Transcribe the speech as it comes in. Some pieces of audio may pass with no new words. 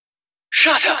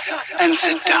Shut up and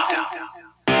sit down.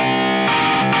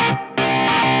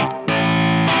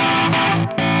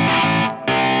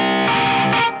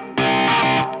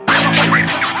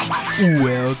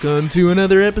 Welcome to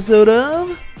another episode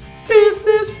of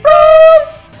Business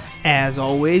Bros. As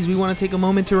always, we want to take a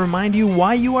moment to remind you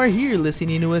why you are here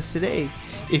listening to us today.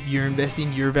 If you're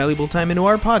investing your valuable time into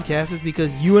our podcast, it's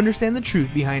because you understand the truth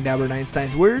behind Albert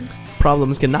Einstein's words.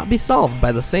 Problems cannot be solved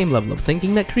by the same level of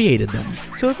thinking that created them.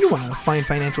 So if you want to find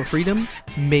financial freedom,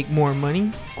 make more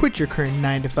money, quit your current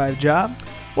 9-to-5 job,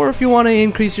 Or if you want to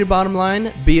increase your bottom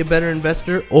line, be a better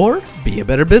investor, or be a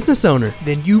better business owner.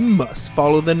 then you must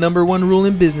follow the number one rule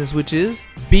in business, which is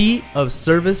Be of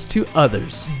service to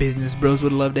others. Business Bros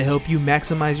would love to help you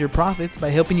maximize your profits by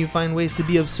helping you find ways to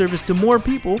be of service to more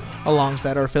people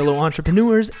alongside our fellow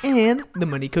entrepreneurs and the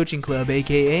Money Coaching Club,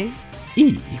 aka.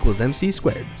 E equals MC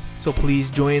squared. So please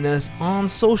join us on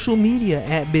social media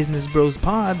at Business Bros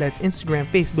Pod. That's Instagram,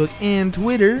 Facebook, and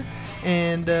Twitter.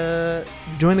 And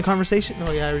join the conversation.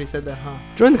 Oh yeah, I already said that, huh?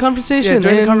 Join the conversation. Yeah,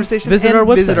 join the and conversation. Visit and our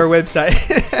website. Visit our website.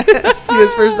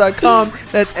 siasfirst.com.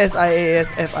 That's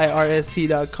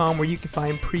siasfirst.com, where you can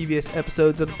find previous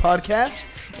episodes of the podcast.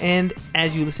 And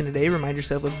as you listen today, remind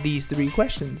yourself of these 3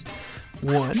 questions.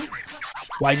 1,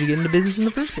 why'd you get into business in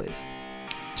the first place?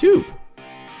 2,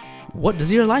 what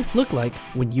does your life look like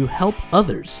when you help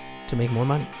others to make more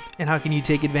money? And how can you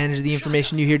take advantage of the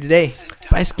information you hear today?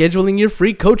 By scheduling your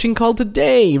free coaching call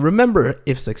today. Remember,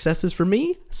 if success is for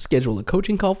me, schedule a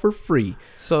coaching call for free.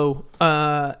 So,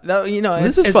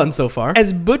 This is fun so far.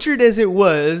 As butchered as it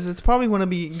was, it's probably going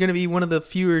to be one of the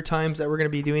fewer times that we're going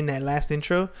to be doing that last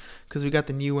intro, because we got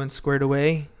the new one squared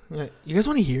away. You guys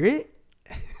want to hear it?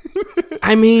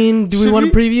 I mean, do we Should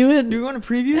want to preview it? Do we want to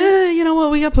preview it? You know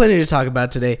what? We got plenty to talk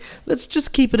about today. Let's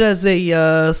just keep it as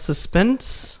a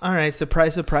suspense. All right,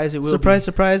 surprise, surprise, it will Surprise,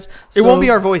 surprise. It won't be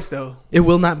our voice, though. It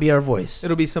will not be our voice.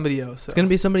 It'll be somebody else. So. It's going to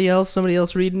be somebody else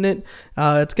reading it.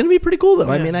 It's going to be pretty cool, though.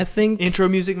 Yeah. I mean, I think Intro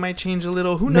music might change a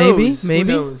little. Who knows?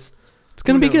 Maybe. Who knows? it's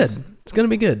going to be knows? good. It's going to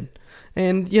be good.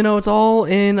 And, it's all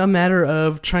in a matter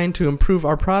of trying to improve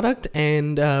our product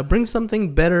and bring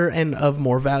something better and of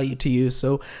more value to you.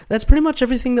 So that's pretty much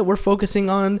everything that we're focusing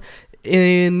on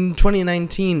in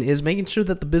 2019, is making sure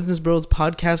that the Business Bros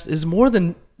podcast is more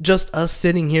than just us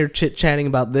sitting here chit-chatting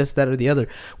about this, that, or the other.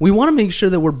 We want to make sure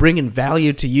that we're bringing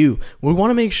value to you. We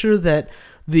want to make sure that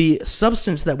the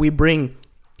substance that we bring,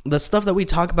 the stuff that we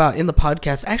talk about in the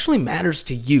podcast, actually matters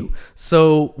to you.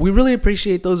 So we really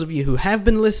appreciate those of you who have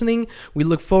been listening. We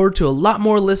look forward to a lot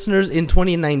more listeners in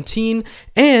 2019.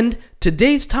 And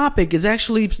today's topic is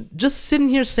actually just sitting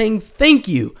here saying thank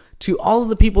you to all of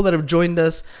the people that have joined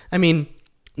us. I mean,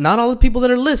 not all the people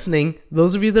that are listening.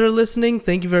 Those of you that are listening,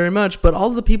 thank you very much. But all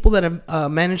of the people that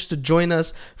have managed to join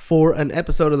us for an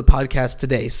episode of the podcast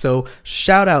today. So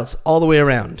shout outs all the way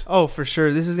around. Oh, for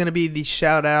sure. This is going to be the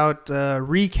shout out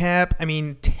recap. I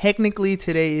mean, technically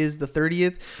today is the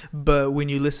 30th, but when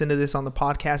you listen to this on the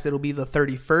podcast, it'll be the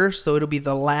 31st. So it'll be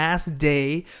the last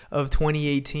day of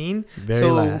 2018.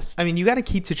 Very last. I mean, you got to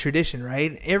keep to tradition,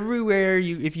 right? Everywhere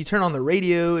if you turn on the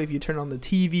radio, if you turn on the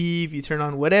TV, if you turn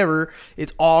on whatever,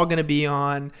 it's all going to be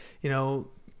on,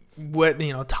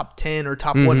 top 10 or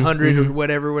top 100 or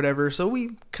whatever. So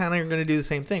we kind of are going to do the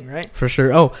same thing, right? For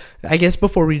sure. Oh, I guess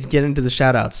before we get into the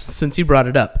shout outs, since you brought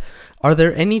it up, are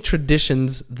there any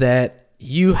traditions that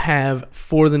you have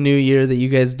for the new year that you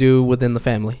guys do within the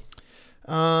family?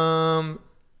 The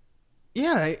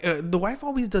wife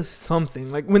always does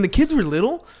something. Like when the kids were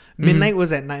little, midnight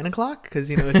was at 9:00 because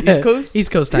it's East Coast. East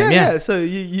Coast time, yeah. So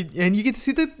you get to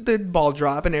see the ball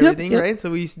drop and everything, yep. right? So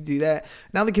we used to do that.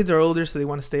 Now the kids are older, so they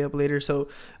want to stay up later. So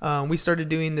we started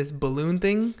doing this balloon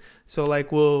thing. So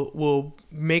like we'll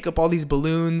make up all these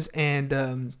balloons and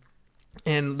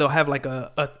they'll have like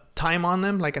a time on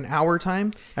them, like an hour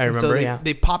time. I remember, so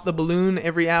they pop the balloon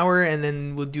every hour, and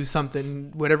then we'll do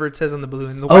something, whatever it says on the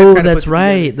balloon. That's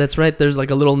right. There's like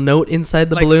a little note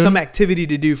inside the balloon. Some activity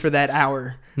to do for that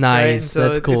hour. Nice. Right? So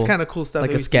that's cool. It's kind of cool stuff.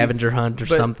 Like a scavenger hunt or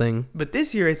something. But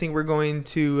this year, I think we're going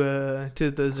to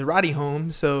the Zarate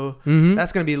home, so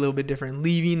that's going to be a little bit different.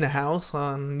 Leaving the house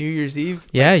on New Year's Eve.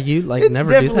 Yeah, you never do that.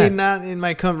 It's definitely not in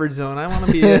my comfort zone. I want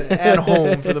to be at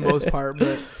home for the most part,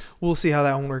 but we'll see how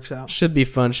that one works out. Should be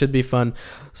fun.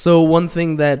 So one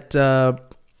thing that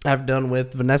I've done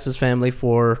with Vanessa's family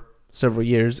for several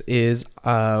years is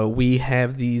we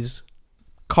have these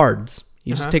cards.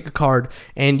 You just take a card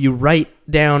and you write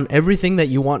down everything that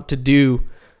you want to do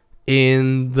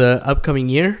in the upcoming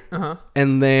year.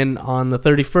 And then on the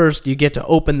 31st, you get to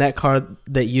open that card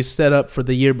that you set up for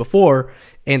the year before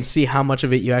and see how much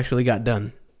of it you actually got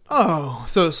done. Oh,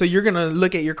 so you're gonna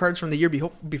look at your cards from the year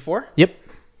before? Yep.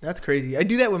 That's crazy. I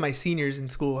do that with my seniors in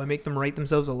school. I make them write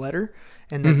themselves a letter,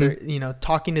 and then they're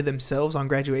talking to themselves on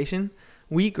graduation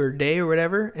week or day or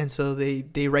whatever, and so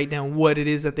they write down what it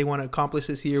is that they want to accomplish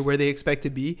this year, where they expect to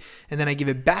be, and then I give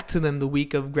it back to them the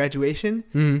week of graduation,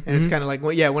 and it's kind of like,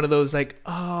 well, yeah, one of those like,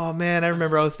 oh man, I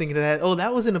remember I was thinking of that. Oh,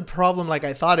 that wasn't a problem like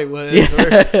I thought it was. Or,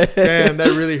 man,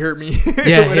 that really hurt me.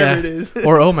 Whatever it is.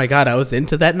 Or, oh my God, I was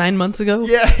into that 9 months ago.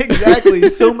 Yeah, exactly.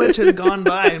 So much has gone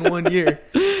by in 1 year.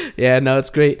 Yeah, no, it's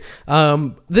great.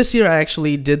 This year I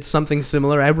actually did something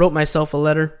similar. I wrote myself a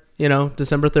letter.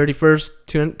 December 31st,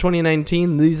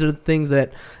 2019, these are the things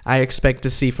that I expect to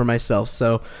see for myself.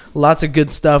 So lots of good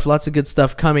stuff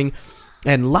coming,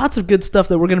 and lots of good stuff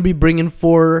that we're going to be bringing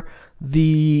for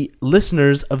the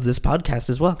listeners of this podcast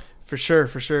as well. For sure.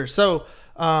 So,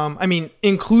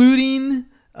 including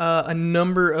a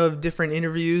number of different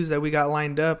interviews that we got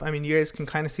lined up. I mean, you guys can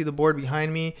kind of see the board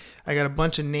behind me. I got a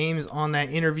bunch of names on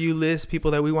that interview list,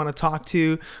 people that we want to talk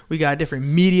to. We got different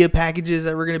media packages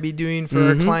that we're going to be doing for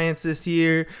our clients this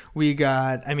year. We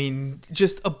got,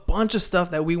 just a bunch of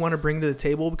stuff that we want to bring to the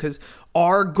table, because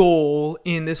our goal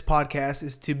in this podcast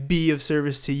is to be of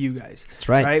service to you guys. That's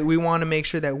right. We want to make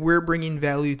sure that we're bringing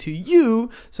value to you,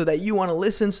 so that you want to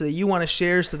listen, so that you want to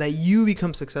share, so that you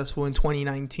become successful in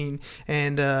 2019.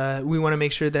 And we want to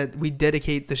make sure that we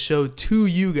dedicate the show to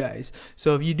you guys.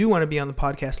 So if you do want to be on the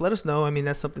podcast, let us know.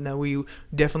 That's something that we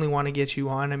definitely want to get you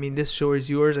on. This show is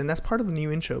yours, and that's part of the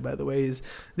new intro, by the way, is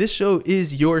this show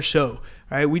is your show.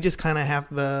 Right, we just kind of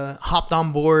have hopped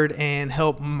on board and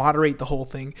help moderate the whole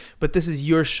thing. But this is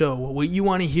your show. What you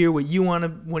want to hear, what you want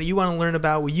to learn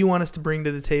about, what you want us to bring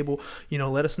to the table.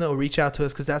 Let us know. Reach out to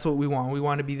us, because that's what we want. We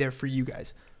want to be there for you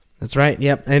guys. That's right.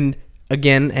 Yep. And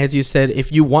again, as you said,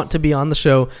 if you want to be on the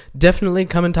show, definitely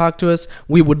come and talk to us.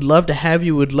 We would love to have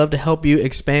you. We'd love to help you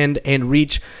expand and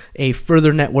reach a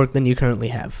further network than you currently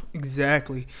have.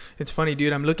 Exactly. It's funny,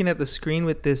 dude. I'm looking at the screen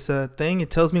with this thing.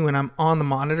 It tells me when I'm on the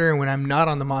monitor and when I'm not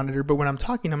on the monitor. But when I'm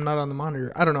talking, I'm not on the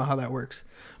monitor. I don't know how that works.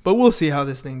 But we'll see how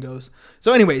this thing goes.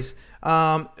 So anyways,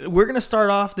 we're going to start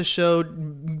off the show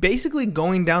basically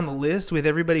going down the list with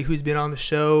everybody who's been on the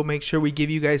show. Make sure we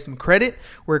give you guys some credit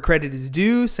where credit is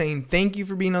due, saying thank you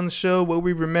for being on the show, what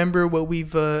we remember, what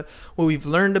we've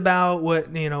learned about,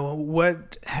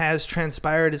 what has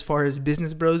transpired as far as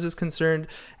Business Bros is concerned,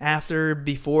 after,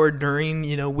 before, during,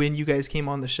 when you guys came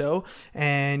on the show.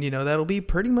 And, that'll be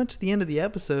pretty much the end of the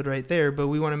episode right there. But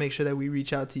we want to make sure that we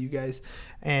reach out to you guys.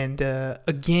 And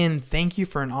again, thank you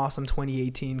for an awesome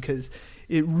 2018, because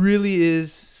it really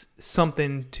is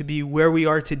something to be where we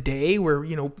are today, where,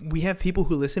 we have people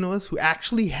who listen to us who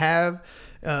actually have,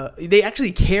 they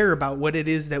actually care about what it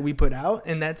is that we put out.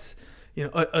 And that's,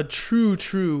 a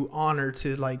true honor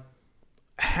to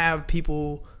have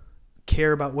people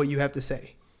care about what you have to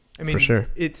say. For sure.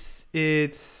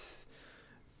 It's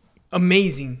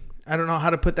amazing. I don't know how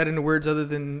to put that into words other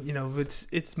than,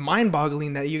 it's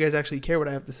mind-boggling that you guys actually care what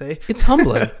I have to say. It's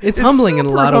humbling. It's humbling in a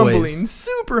lot of ways.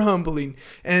 Super humbling.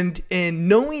 And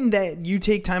knowing that you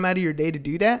take time out of your day to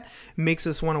do that makes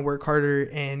us want to work harder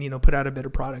and, put out a better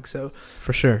product. So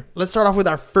for sure. Let's start off with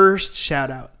our first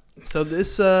shout out. So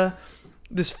this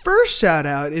first shout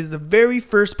out is the very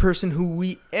first person who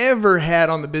we ever had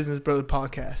on the Business Brothers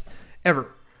podcast. Ever.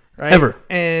 Right? Ever.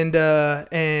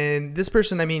 And this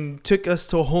person, took us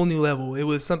to a whole new level. It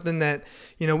was something that,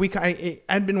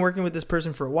 I'd been working with this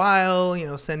person for a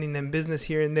while, sending them business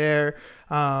here and there.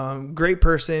 Great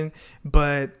person,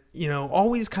 but,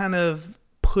 always kind of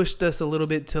pushed us a little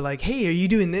bit to hey, are you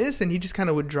doing this? And he just kind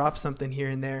of would drop something here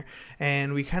and there.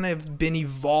 And we kind of been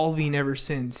evolving ever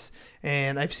since.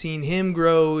 And I've seen him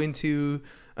grow into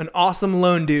an awesome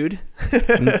loan dude.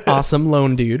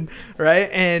 Right?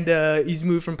 And he's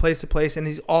moved from place to place, and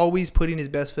he's always putting his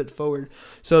best foot forward.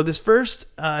 So this first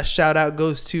shout out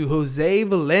goes to Jose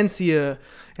Valencia.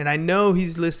 And I know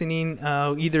he's listening.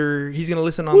 Either he's going to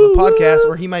listen on the podcast,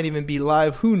 or he might even be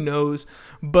live. Who knows?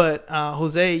 But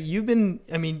Jose, you've been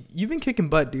kicking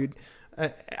butt, dude.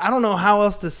 I don't know how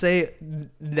else to say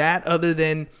that other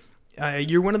than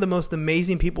you're one of the most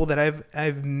amazing people that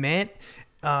I've met.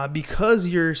 Because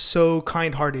you're so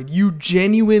kind-hearted. You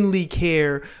genuinely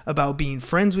care about being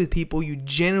friends with people. You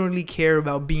genuinely care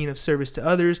about being of service to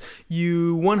others.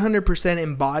 You 100%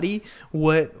 embody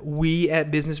what we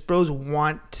at Business Bros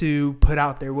want to put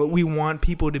out there, what we want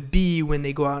people to be when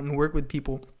they go out and work with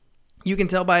people. You can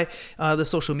tell by the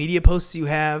social media posts you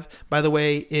have. By the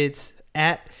way, it's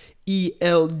at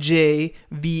ELJVALE.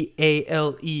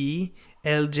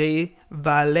 LJ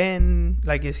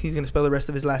Valen, he's going to spell the rest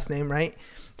of his last name, right?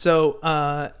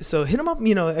 So hit him up.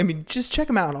 Just check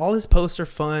him out. All his posts are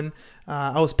fun.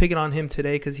 I was picking on him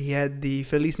today because he had the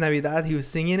Feliz Navidad. He was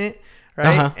singing it.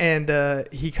 Right. Uh-huh. And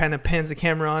he kind of pans the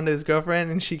camera on to his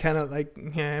girlfriend, and she kind of like,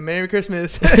 yeah, Merry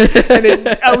Christmas. And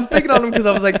I was picking on him because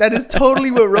I was like, that is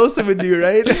totally what Rosa would do,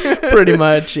 right? Pretty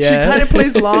much, yeah. She kind of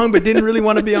plays along, but didn't really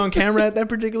want to be on camera at that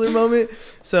particular moment.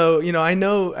 So, I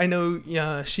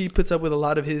know she puts up with a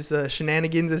lot of his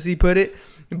shenanigans, as he put it.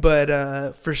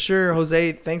 But for sure,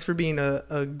 Jose, thanks for being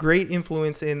a great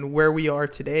influence in where we are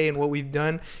today and what we've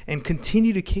done, and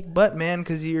continue to kick butt, man,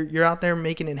 because you're out there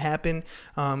making it happen.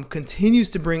 Continues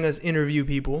to bring us interview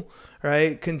people,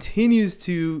 right? Continues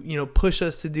to push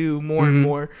us to do more and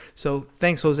more. So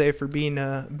thanks, Jose, for being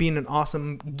an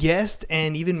awesome guest,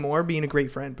 and even more being a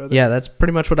great friend, brother. Yeah, that's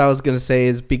pretty much what I was gonna say.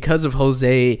 Is because of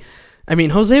Jose. I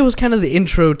mean, Jose was kind of the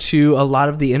intro to a lot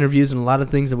of the interviews and a lot of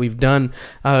things that we've done.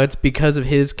 It's because of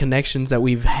his connections that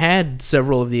we've had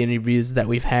several of the interviews that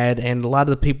we've had, and a lot of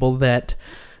the people that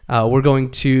we're going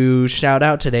to shout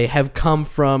out today have come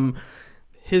from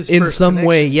his in first some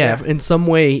way, connection. in some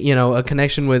way, a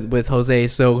connection with Jose.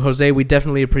 So, Jose, we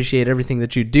definitely appreciate everything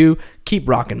that you do. Keep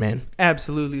rocking, man.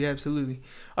 Absolutely, absolutely.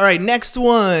 All right, next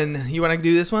one. You want to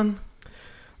do this one?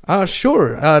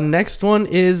 Sure. Next one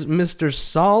is Mr.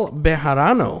 Saul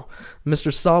Bejarano.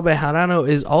 Mr. Saul Bejarano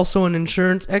is also an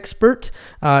insurance expert.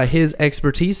 His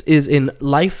expertise is in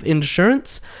life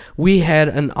insurance. We had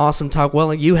an awesome talk.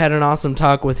 Well, you had an awesome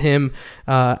talk with him.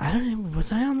 I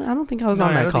don't think I was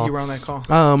on that call. I don't think you were on that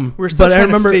call. We're still but trying I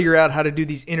remember to figure out how to do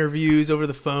these interviews over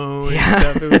the phone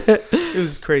and stuff. It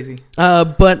was crazy.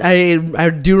 But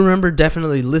I do remember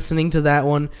definitely listening to that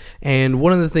one. And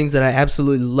one of the things that I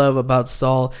absolutely love about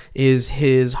Saul is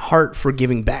his heart for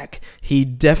giving back. He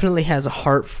definitely has a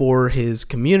heart for his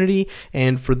community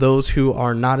and for those who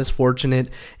are not as fortunate.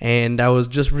 And I was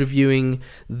just reviewing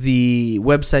the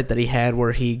website that he had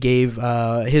where he gave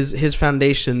his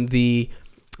foundation, the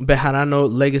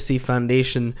Bejarano Legacy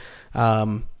Foundation,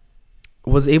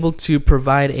 was able to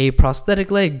provide a prosthetic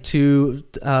leg to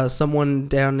someone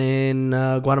down in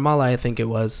Guatemala, I think it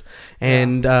was,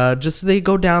 and just they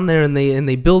go down there and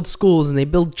they build schools and they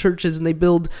build churches and they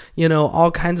build all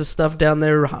kinds of stuff down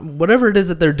there, whatever it is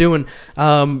that they're doing.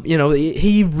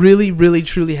 He really, really,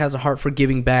 truly has a heart for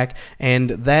giving back,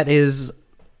 and that is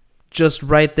just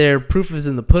right there. Proof is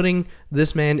in the pudding.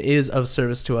 This man is of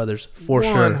service to others for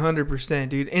sure. 100%,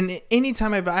 dude. And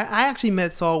anytime I actually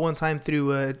met Saul one time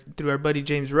through our buddy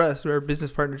James Russ, our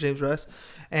business partner James Russ,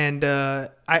 and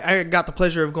I got the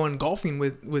pleasure of going golfing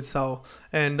with Saul,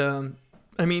 and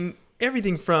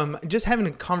everything from just having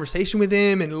a conversation with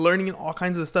him and learning all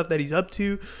kinds of stuff that he's up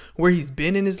to, where he's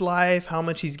been in his life, how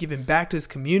much he's given back to his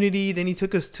community. Then he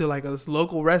took us to like a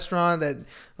local restaurant that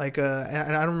I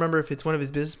don't remember if it's one of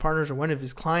his business partners or one of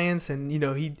his clients. And,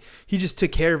 he just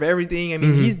took care of everything. I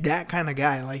mean, he's that kind of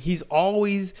guy. Like, he's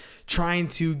always trying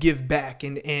to give back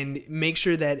and make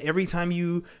sure that every time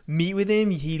you meet with him,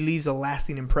 he leaves a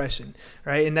lasting impression.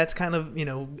 Right. And that's kind of,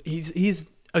 he's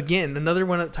again, another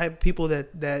one of the type of people that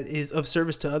is of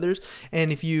service to others.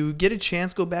 And if you get a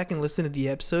chance, go back and listen to the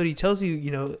episode. He tells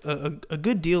you, a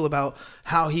good deal about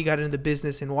how he got into the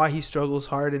business and why he struggles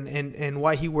hard and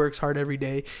why he works hard every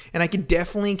day. And I can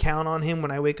definitely count on him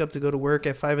when I wake up to go to work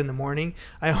at 5 a.m.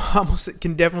 I almost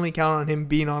can definitely count on him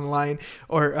being online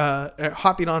or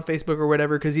hopping on Facebook or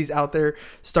whatever, because he's out there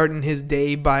starting his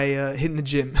day by hitting the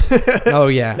gym. Oh,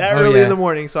 yeah. That early in the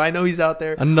morning. So I know he's out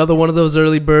there. Another one of those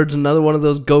early birds, another one of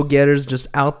those go-getters, just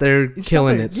out there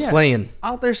killing it, slaying.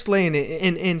 Out there slaying it,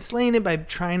 and slaying it by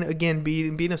trying to, again,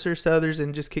 being of service to others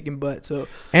and just kicking butt. So,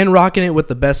 and rocking it with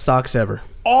the best socks ever.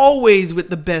 Always with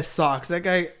the best socks. That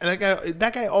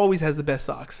guy always has the best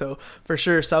socks. So for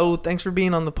sure. So thanks for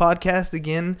being on the podcast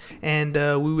again, and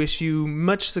we wish you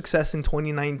much success in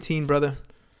 2019, brother.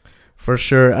 For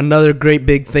sure. Another great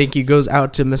big thank you goes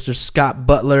out to Mr. Scott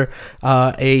Butler,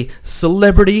 a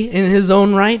celebrity in his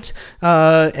own right,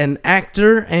 an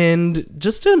actor, and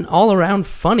just an all-around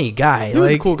funny guy. He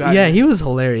was a cool guy. Yeah, man. He was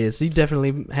hilarious. He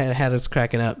definitely had us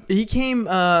cracking up. He came,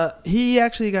 he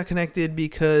actually got connected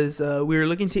because we were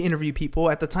looking to interview people.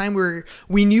 At the time,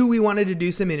 we knew we wanted to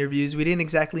do some interviews. We didn't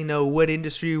exactly know what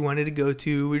industry we wanted to go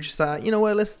to. We just thought, you know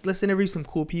what, let's interview some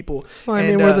cool people. Well, I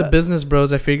mean, we're the business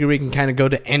bros. I figure we can kind of go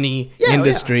to any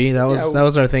industry. Yeah. That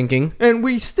was our thinking, and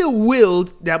we still will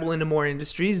dabble into more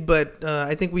industries, but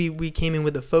I think we came in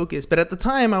with a focus. But at the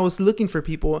time, I was looking for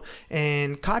people,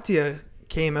 and Katya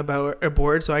came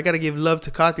aboard. So I got to give love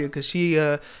to Katya because she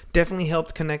definitely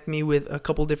helped connect me with a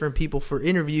couple different people for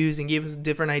interviews and gave us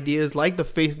different ideas, like the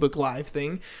Facebook Live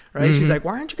thing, right? Mm-hmm. She's like,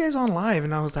 why aren't you guys on live?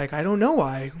 And I was like, I don't know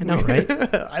why. I know, right?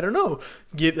 I don't know.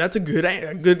 That's a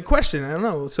good question. I don't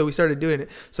know. So we started doing it.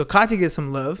 So Katya gets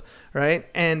some love, right?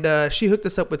 And she hooked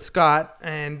us up with Scott,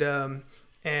 and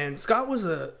Scott was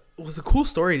a cool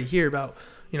story to hear about,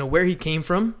 where he came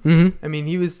from. Mm-hmm. I mean,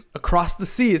 he was across the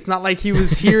sea. It's not like he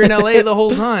was here in LA the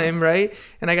whole time, right?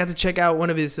 And I got to check out one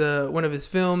of his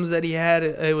films that he had.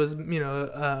 It was,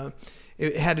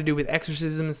 it had to do with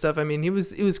exorcism and stuff. I mean, it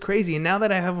was crazy. And now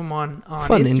that I have him on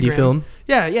fun Instagram, indie film.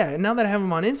 Yeah. And now that I have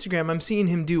him on Instagram, I'm seeing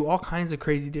him do all kinds of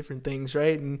crazy different things,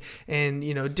 right?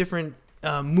 And different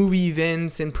movie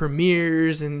events and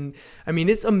premieres, and I mean,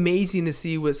 it's amazing to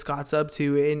see what Scott's up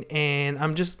to, and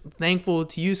I'm just thankful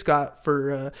to you, Scott,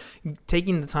 for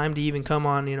taking the time to even come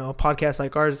on a podcast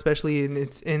like ours, especially in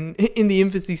the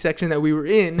infancy section that we were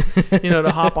in,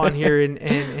 to hop on here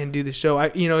and do the show.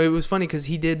 It was funny because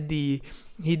he did a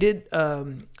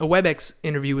WebEx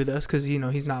interview with us because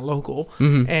he's not local,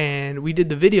 and we did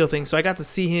the video thing, so I got to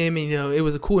see him, and it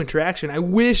was a cool interaction. I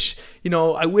wish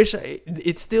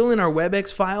it's still in our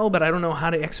WebEx file, but I don't know how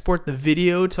to export the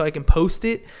video so I can post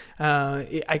it.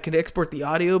 I could export the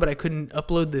audio, but I couldn't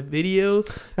upload the video.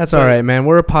 That's all right, man.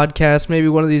 We're a podcast. Maybe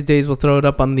one of these days we'll throw it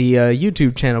up on the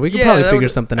YouTube channel. We could probably figure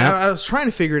something out. I was trying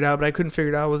to figure it out, but I couldn't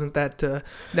figure it out. I wasn't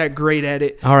that great at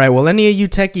it. All right. Well, any of you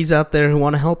techies out there who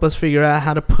want to help us figure out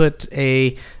how to put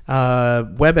a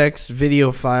WebEx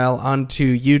video file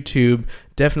onto YouTube,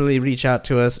 definitely reach out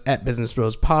to us at Business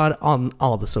Bros Pod on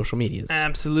all the social medias.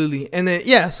 Absolutely. And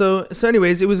then, so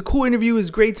anyways, it was a cool interview. It was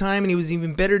a great time, and it was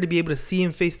even better to be able to see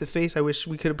him face to face. I wish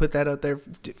we could have put that out there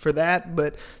for that.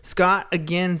 But Scott,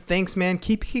 again, thanks, man.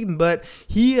 Keep kicking butt.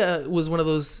 He was one of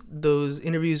those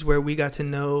interviews where we got to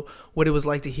know what it was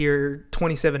like to hear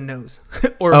 27 no's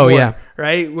or more, yeah.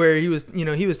 Right? Where he was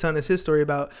telling us his story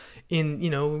about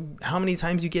how many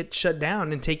times you get shut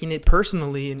down and taking it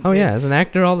personally. And, as an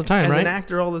actor all the time, right? As an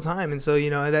actor all the time. And so,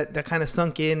 that kind of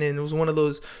sunk in, and it was one of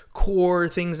those core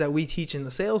things that we teach in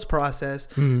the sales process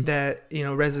that,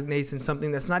 resonates in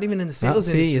something that's not even in the sales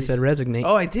industry. See, you said resonate.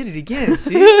 Oh, I did it again.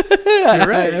 See? You're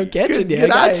right. I'm catching you.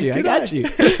 I got you.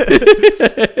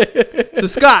 So,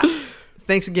 Scott,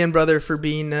 thanks again, brother, for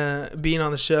being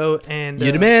on the show, and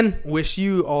you the man. Wish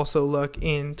you also luck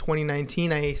in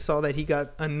 2019. I saw that he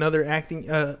got another acting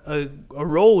a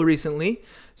role recently,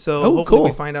 so hopefully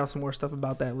we find out some more stuff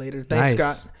about that later. Thanks,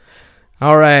 nice. Scott.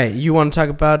 All right, you want to talk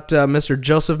about Mr.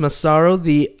 Joseph Massaro,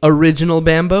 the original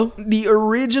Bambo? The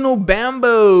original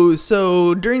Bambo.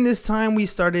 So during this time, we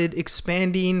started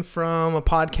expanding from a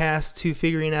podcast to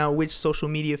figuring out which social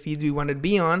media feeds we wanted to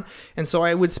be on. And so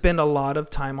I would spend a lot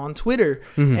of time on Twitter.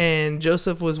 And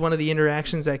Joseph was one of the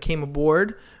interactions that came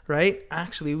aboard, right?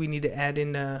 Actually, we need to add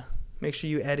in, make sure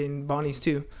you add in Bonnie's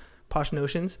too. Posh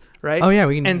Notions, right? Oh, yeah,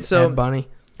 we can add Bonnie.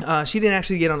 She didn't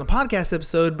actually get on the podcast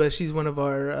episode, but she's one of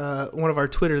our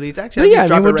Twitter leads. Actually,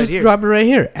 we'll just drop it right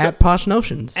here at Posh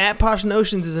Notions. At Posh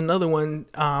Notions is another one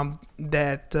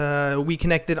that we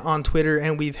connected on Twitter,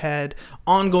 and we've had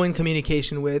ongoing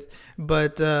communication with.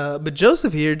 But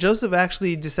Joseph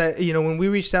actually decided, when we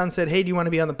reached out and said, "Hey, do you want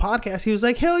to be on the podcast?" He was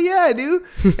like, "Hell yeah, I do!"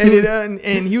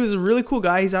 and he was a really cool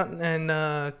guy. He's out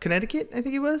in Connecticut, I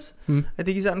think he was. I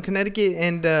think he's out in Connecticut,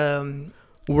 and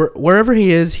wherever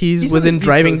he is, he's within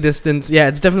driving distance. Yeah,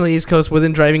 it's definitely East Coast,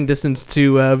 within driving distance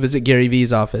to visit Gary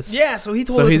V's office. Yeah, so he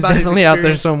told us about his experience. So he's definitely out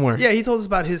there somewhere. Yeah, he told us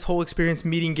about his whole experience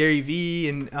meeting Gary V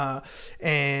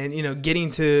and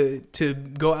getting to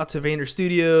go out to Vayner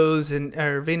Studios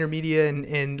or Vayner Media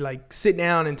and like sit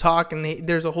down and talk. And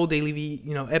there's a whole Daily V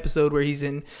episode where he's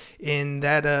in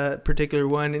that particular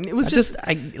one, and it was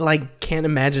I can't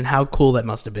imagine how cool that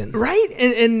must have been. Right,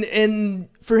 and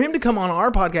for him to come on our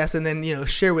podcast and then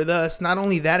share with us not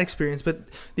only that experience but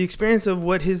the experience of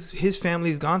what his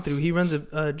family's gone through. He runs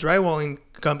a drywalling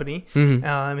company.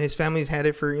 His family's had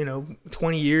it for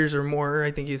 20 years or more.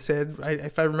 I think he said,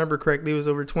 if I remember correctly, it was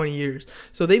over 20 years.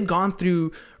 So they've gone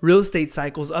through real estate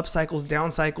cycles, up cycles,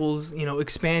 down cycles,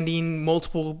 expanding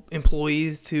multiple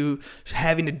employees to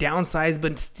having to downsize,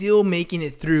 but still making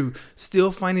it through,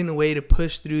 still finding a way to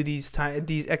push through these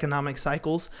economic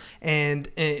cycles. And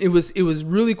it was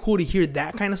really cool to hear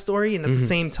that kind of story, and at the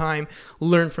same time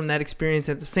learn from that experience.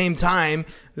 At the same time,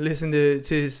 listen to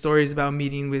his stories about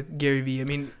meeting with Gary V. I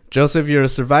mean, Joseph, you're a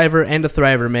survivor and a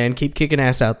thriver, man. Keep kicking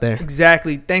ass out there.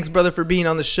 Exactly. Thanks, brother, for being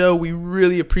on the show. We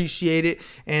really appreciate it.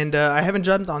 And I haven't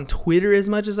jumped on Twitter as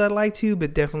much as I'd like to,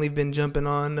 but definitely been jumping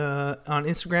on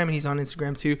Instagram, and he's on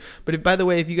Instagram too. But by the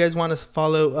way, if you guys want to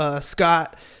follow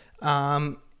Scott,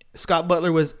 Scott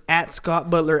Butler was at Scott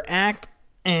Butler Act,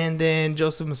 and then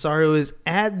Joseph Masario is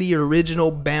at the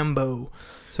original Bambo.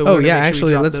 So oh yeah,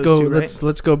 actually, let's go.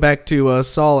 Let's go back to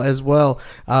Saul as well.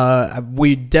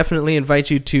 We definitely invite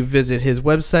you to visit his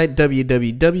website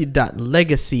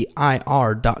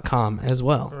www.legacyr.com as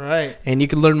well. Right, and you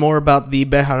can learn more about the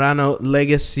Bejarano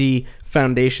Legacy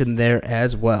Foundation there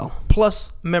as well.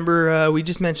 Plus, remember we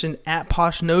just mentioned at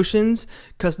Posh Notions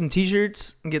custom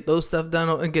T-shirts. Get those stuff done.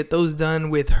 And get those done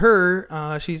with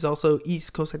her. She's also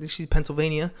East Coast. I think she's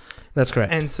Pennsylvania. That's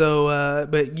correct. And so,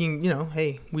 but you know,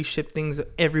 hey, we ship things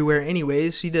everywhere,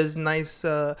 anyways. She does nice.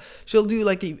 She'll do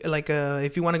like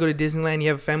if you want to go to Disneyland, you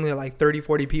have a family of like 30,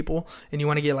 40 people, and you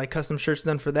want to get like custom shirts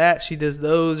done for that. She does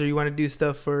those, or you want to do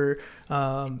stuff for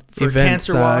events,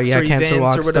 cancer walks, or cancer events,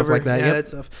 walks, or whatever, stuff like that. Yeah, that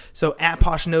stuff. So at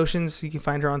Posh Notions, you can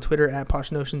find her on Twitter at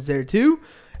Posh Notions there too.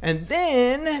 And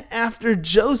then after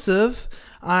Joseph,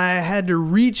 I had to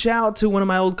reach out to one of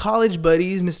my old college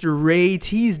buddies, Mr. Ray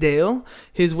Teasdale.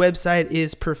 His website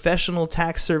is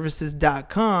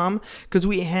professionaltaxservices.com, because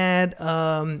we had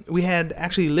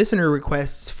actually listener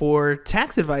requests for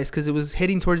tax advice, because it was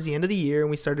heading towards the end of the year, and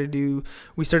we started to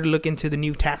look into the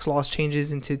new tax laws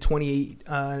changes into 28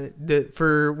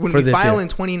 for when we file in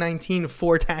 2019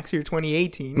 for tax year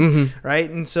 2018, right?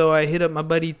 And so I hit up my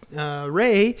buddy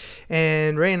Ray,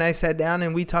 and Ray and I sat down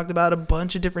and we talked about a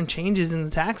bunch of different changes in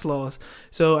the tax laws.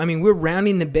 So I mean, we're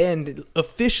rounding the bend.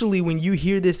 Officially, when you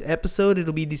hear this episode,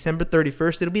 it'll be December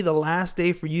 31st. It'll be the last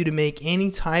day for you to make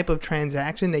any type of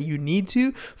transaction that you need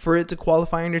to for it to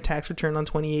qualify on your tax return on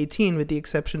 2018, with the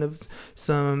exception of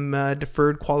some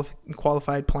deferred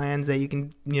qualified plans that you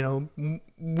can,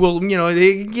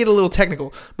 they get a little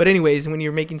technical. But anyways, when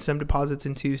you're making some deposits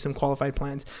into some qualified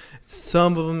plans,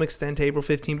 some of them extend to April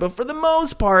 15th. But for the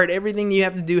most part, everything you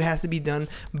have to do has to be done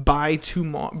by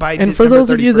tomorrow. And for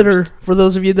those of you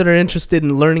that are interested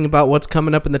in learning about what's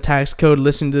coming up in the tax code,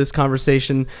 listening to this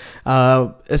conversation,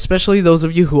 especially those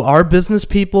of you who are business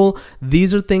people,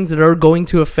 these are things that are going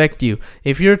to affect you.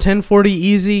 If you're 1040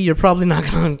 easy, you're probably not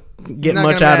going to get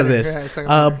much out of this.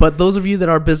 But those of you that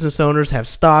are business owners, have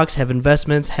stocks, have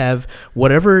investments, have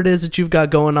whatever it is that you've got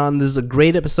going on, this is a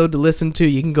great episode to listen to.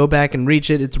 You can go back and reach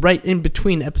it. It's right in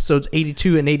between episodes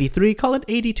 82 and 83. Call it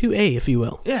 82A, if you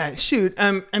will. Yeah, shoot.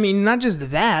 I mean, not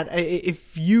just that.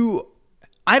 If you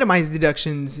itemize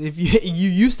deductions, if you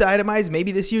used to itemize,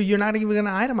 maybe this year you're not even going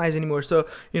to itemize anymore. So,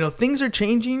 things are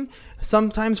changing,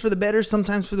 sometimes for the better,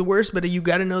 sometimes for the worse, but you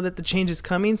got to know that the change is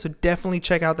coming. So definitely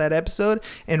check out that episode.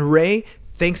 And Ray,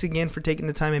 thanks again for taking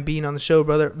the time and being on the show,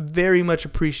 brother. Very much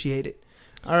appreciate it.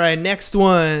 All right, next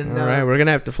one. All right, we're going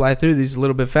to have to fly through these a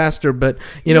little bit faster, but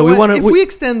we want to... If we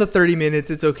extend the 30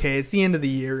 minutes, it's okay. It's the end of the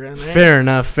year. Right? Fair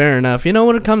enough. You know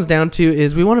what it comes down to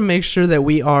is we want to make sure that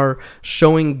we are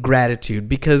showing gratitude,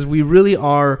 because we really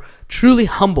are truly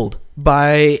humbled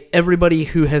by everybody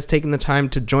who has taken the time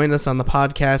to join us on the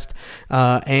podcast,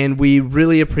 and we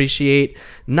really appreciate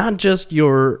not just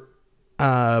your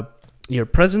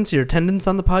presence, your attendance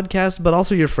on the podcast, but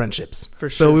also your friendships. For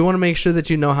sure. So we want to make sure that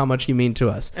you know how much you mean to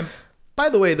us. And by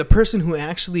the way, the person who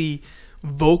actually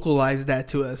vocalized that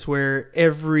to us, where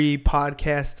every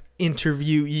podcast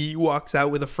interviewee walks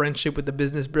out with a friendship with the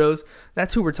Business Bros,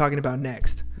 that's who we're talking about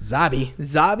next. Zabi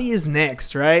is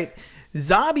next, right?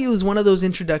 Zabi was one of those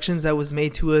introductions that was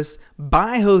made to us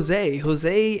by Jose.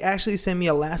 Jose actually sent me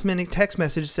a last-minute text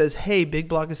message that says, hey, Big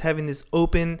Block is having this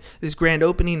grand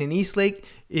opening in Eastlake.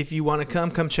 If you want to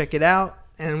come check it out.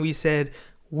 And we said,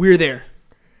 we're there.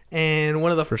 And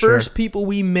one of the first people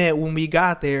we met when we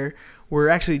got there were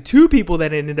actually two people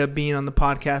that ended up being on the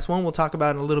podcast. One we'll talk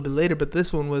about in a little bit later, but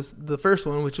this one was the first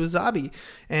one, which was Zabi.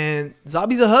 And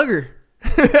Zabi's a hugger,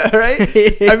 right?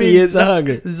 I mean, he is a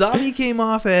hugger. Zabi came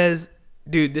off as,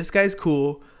 dude, this guy's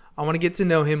cool. I want to get to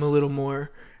know him a little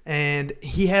more. And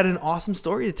he had an awesome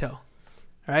story to tell,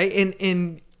 right?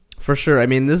 And for sure. I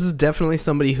mean, this is definitely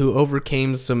somebody who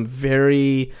overcame some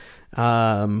very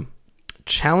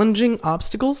challenging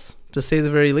obstacles, to say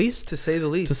the very least.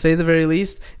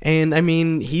 And I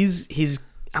mean, he's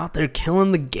out there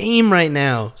killing the game right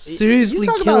now. Seriously,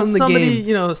 killing the game.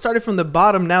 Somebody, started from the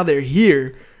bottom, now they're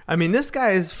here. I mean, this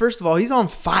guy is, first of all, he's on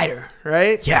fire,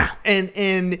 right? Yeah.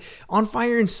 And on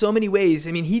fire in so many ways.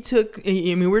 I mean,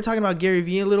 we were talking about Gary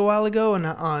Vee a little while ago on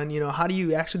how do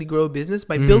you actually grow a business?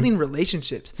 By building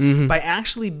relationships, by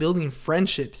actually building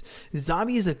friendships.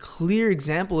 Zabi is a clear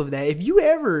example of that. If you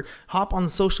ever hop on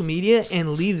social media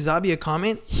and leave Zabi a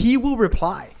comment, he will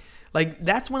reply. Like,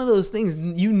 that's one of those things.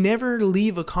 You never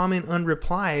leave a comment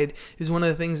unreplied is one of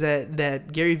the things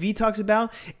that Gary Vee talks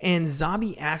about, and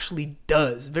Zabi actually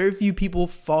does. Very few people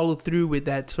follow through with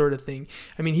that sort of thing.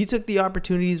 I mean, he took the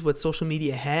opportunities what social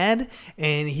media had,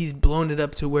 and he's blown it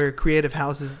up to where Creative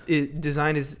House's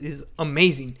design is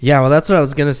amazing. Yeah, well, that's what I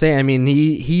was going to say. I mean,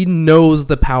 he knows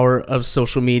the power of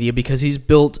social media because he's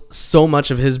built so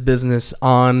much of his business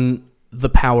on the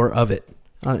power of it.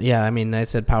 Yeah, I mean, I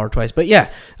said power twice, but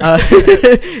yeah,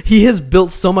 he has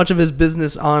built so much of his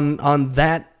business on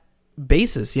that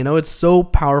basis. You know, it's so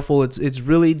powerful. It's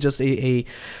really just a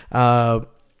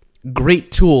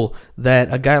great tool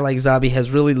that a guy like Zabi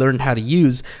has really learned how to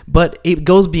use. But it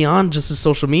goes beyond just the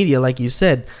social media, like you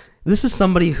said. This is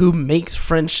somebody who makes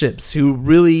friendships, who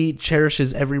really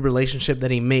cherishes every relationship that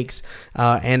he makes.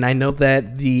 And I know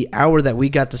that the hour that we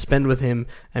got to spend with him,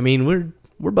 I mean, we're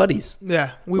buddies.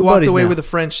 Yeah, we walked away with a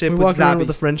friendship with Zabi. With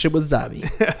a friendship with Zabi.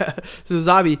 So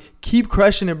Zabi, keep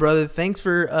crushing it, brother. Thanks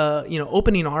for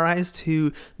opening our eyes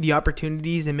to the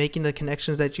opportunities and making the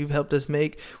connections that you've helped us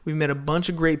make. We've met a bunch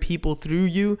of great people through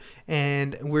you,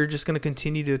 and we're just gonna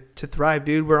continue to thrive,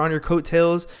 dude. We're on your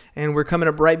coattails, and we're coming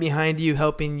up right behind you,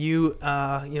 helping you,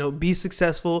 be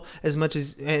successful as much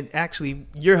as, and actually,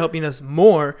 you're helping us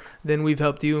more than we've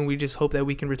helped you, and we just hope that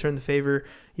we can return the favor,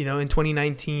 in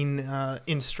 2019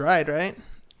 in stride, right?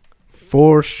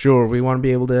 For sure. We want to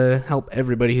be able to help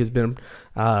everybody who's been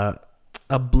a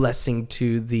blessing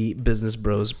to the Business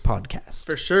Bros podcast.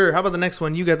 For sure. How about the next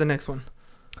one? You got the next one.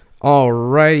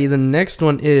 Alrighty. The next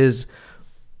one is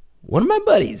one of my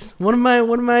buddies, one of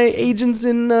my agents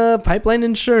in Pipeline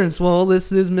Insurance. Well,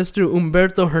 this is Mr.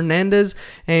 Humberto Hernandez,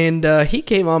 and he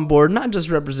came on board not just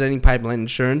representing Pipeline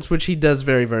Insurance, which he does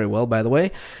very, very well, by the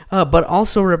way, but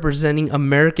also representing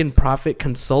American Profit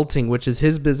Consulting, which is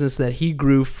his business that he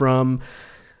grew from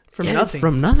nothing.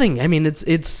 From nothing. I mean,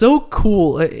 it's so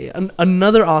cool.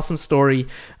 Another awesome story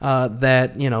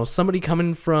that, somebody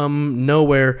coming from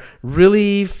nowhere,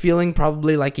 really feeling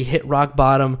probably like he hit rock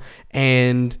bottom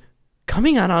and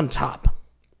coming out on top.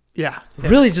 Yeah.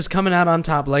 Really just coming out on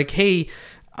top. Like, hey,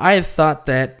 I thought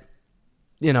that,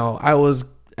 I was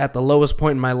at the lowest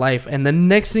point in my life. And the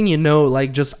next thing you know,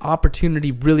 like, just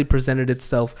opportunity really presented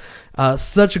itself.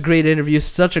 Such a great interview,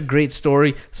 such a great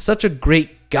story, such a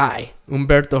great guy,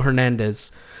 Humberto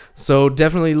Hernandez. So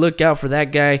definitely look out for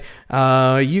that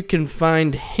guy. You can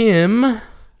find him,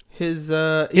 his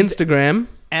Instagram,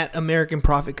 at American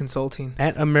Profit Consulting.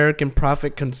 At American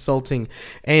Profit Consulting.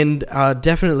 And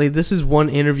definitely, this is one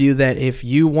interview that if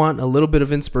you want a little bit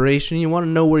of inspiration, you want to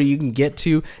know where you can get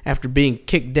to after being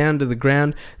kicked down to the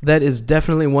ground, that is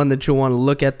definitely one that you'll want to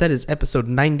look at. That is episode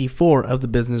 94 of the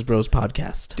Business Bros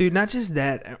podcast. Dude, not just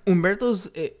that.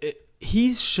 Humberto's...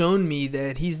 he's shown me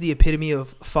that he's the epitome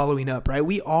of following up, right?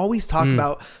 We always talk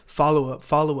about follow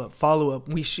up.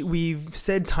 We've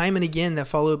said time and again that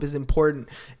follow up is important.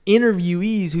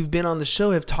 Interviewees who've been on the show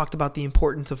have talked about the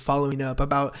importance of following up,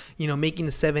 about, making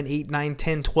the 7, 8, 9,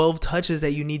 10, 12 touches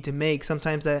that you need to make.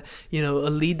 Sometimes that, a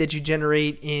lead that you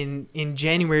generate in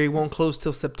January won't close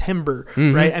till September,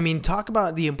 right? I mean, talk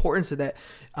about the importance of that.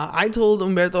 I told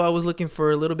Humberto I was looking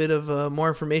for a little bit of more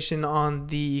information on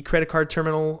the credit card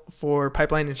terminal for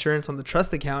Pipeline Insurance on the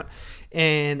trust account,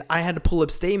 and I had to pull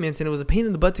up statements, and it was a pain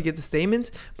in the butt to get the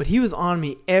statements, but he was on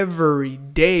me every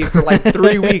day for like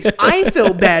 3 weeks. I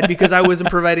felt bad because I wasn't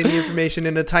providing the information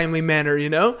in a timely manner,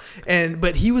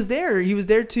 but he was there. He was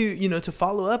there to, to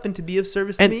follow up and to be of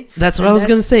service to me. That's what I was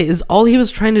going to say, is all he was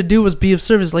trying to do was be of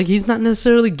service. Like, he's not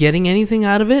necessarily getting anything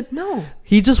out of it. No.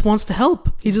 He just wants to help.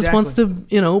 He just wants to,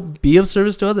 be of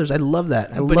service to others. I love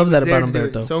that. I love that about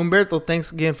Humberto. So, Humberto,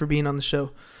 thanks again for being on the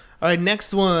show. All right,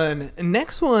 next one.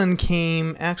 Next one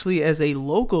came actually as a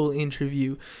local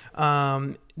interview.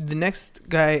 The next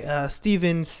guy,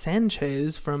 Steven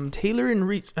Sanchez from Taylor and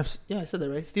Reach. Yeah, I said that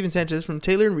right. Steven Sanchez from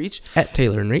Taylor and Reach. At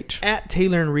Taylor and Reach. At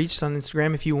Taylor and Reach on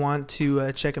Instagram if you want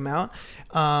to check him out.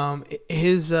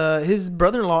 His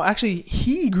brother-in-law, actually,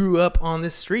 he grew up on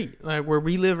this street, like where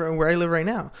I live right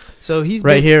now. So he's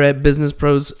right here at Business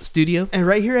Bros Studio. And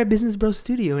right here at Business Bros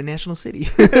Studio in National City.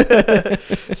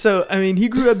 So, I mean, he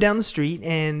grew up down the street,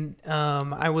 and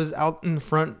I was out in the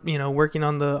front, working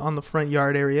on the front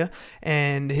yard area,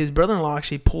 and his brother-in-law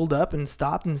actually pulled up and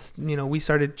stopped, and we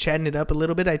started chatting it up a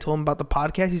little bit. I told him about the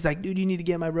podcast. He's like, dude, you need to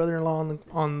get my brother-in-law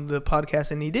on the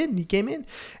podcast, and he did. And he came in,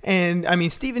 and I mean,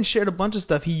 Steven shared a bunch of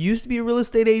stuff. He used to be a real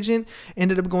estate agent,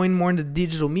 ended up going more into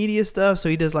digital media stuff. So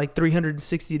he does like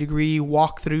 360-degree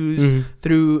walkthroughs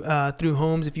through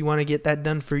homes if you want to get that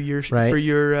done for your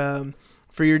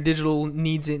for your digital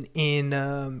needs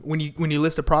in when you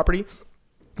list a property.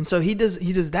 And so he does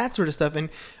that sort of stuff. And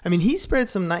I mean, he spread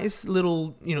some nice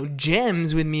little,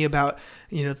 gems with me about,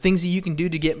 things that you can do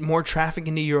to get more traffic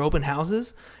into your open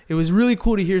houses. It was really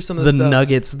cool to hear some of the stuff.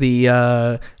 Nuggets,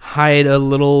 hide a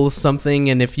little something,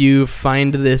 and if you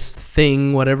find this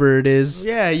thing, whatever it is,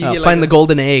 you get find the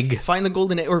golden egg. Find the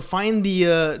golden egg, or find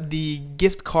the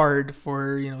gift card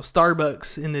for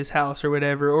Starbucks in this house or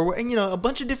whatever, or a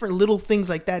bunch of different little things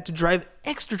like that to drive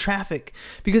extra traffic,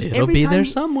 because it'll be there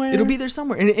somewhere. It'll be there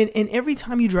somewhere, and every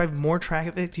time you drive more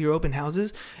traffic to your open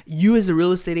houses, you as a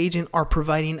real estate agent are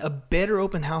providing a better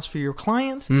open house for your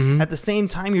clients. At the same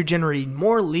time, you're generating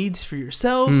more leads for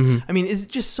yourself. I mean, it's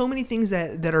just so many things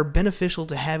that are beneficial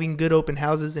to having good open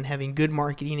houses and having good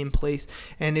marketing in place.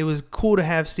 And it was cool to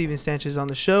have Steven Sanchez on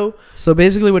the show. So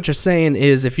basically what you're saying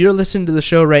is, if you're listening to the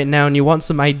show right now and you want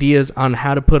some ideas on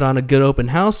how to put on a good open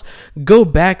house, go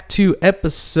back to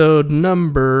episode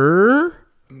number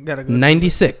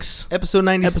 96. Episode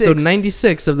 96. Episode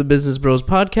 96 of the Business Bros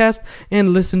podcast,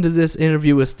 and listen to this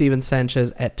interview with Steven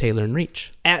Sanchez at Taylor &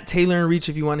 Reach. At Taylor & Reach,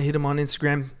 if you want to hit him on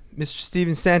Instagram. Mr.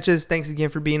 Steven Sanchez, thanks again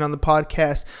for being on the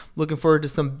podcast. Looking forward to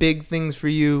some big things for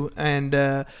you, and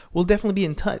we'll definitely be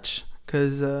in touch,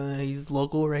 because he's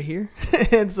local right here.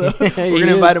 And so we're going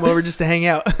to invite him over just to hang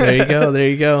out. There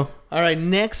you go. All right,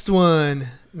 next one.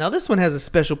 Now, this one has a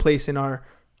special place in our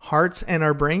hearts and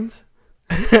our brains.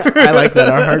 I like that,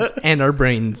 our hearts and our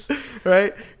brains.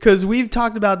 Right? Because we've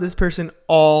talked about this person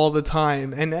all the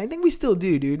time, and I think we still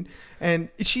do, dude. And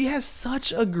she has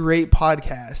such a great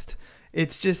podcast.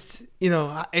 It's just,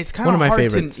 it's kind of one of my hard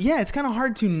favorites. it's kind of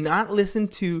hard to not listen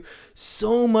to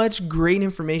so much great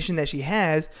information that she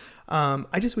has.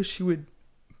 I just wish she would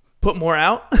put more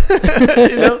out, but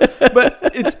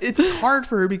it's hard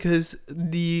for her because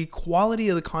the quality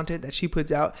of the content that she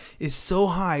puts out is so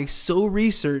high, so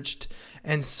researched,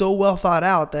 and so well thought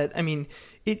out that, I mean,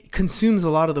 it consumes a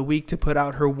lot of the week to put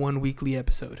out her one weekly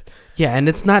episode. Yeah, and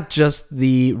it's not just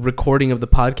the recording of the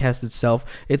podcast itself.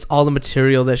 It's all the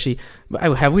material that she...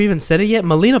 Have we even said it yet?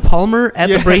 Melina Palmer at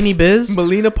the Brainy Biz.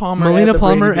 Melina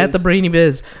Palmer at the Brainy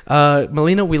Biz.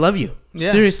 Melina, we love you. Yeah.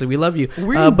 Seriously, we love you.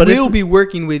 We'll be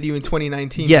working with you in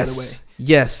 2019, by the way.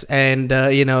 Yes, and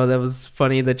that was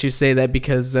funny that you say that,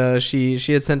 because she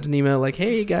had sent an email like,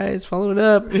 "Hey guys, follow it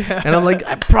up," and I'm like,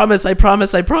 I promise, I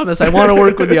want to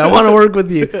work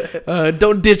with you.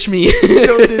 Don't ditch me.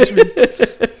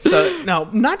 So no,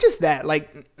 not just that.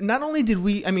 Like, not only did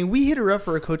we hit her up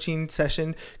for a coaching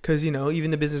session, because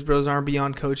even the Business Bros aren't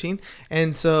beyond coaching,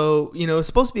 and so it's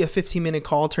supposed to be a 15-minute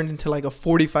call turned into like a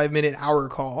 45-minute hour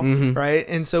call, right?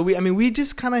 And so we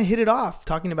just kind of hit it off,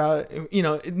 talking about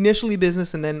initially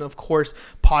business, and then of course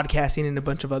podcasting and a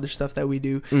bunch of other stuff that we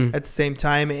do at the same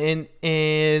time,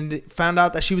 and found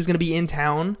out that she was going to be in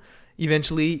town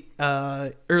eventually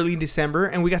early December,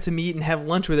 and we got to meet and have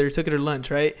lunch with her. Took her to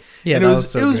lunch, right? Yeah, and it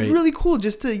was great. Really cool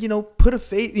just to put a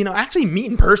face, actually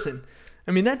meet in person.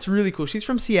 I mean, that's really cool. She's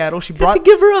from Seattle. She brought to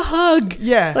give her a hug.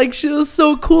 Yeah, like she was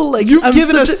so cool. Like, you've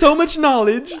given us so much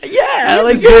knowledge. Yeah,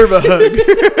 you deserve a hug.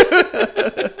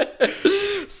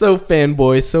 So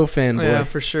fanboy. Yeah,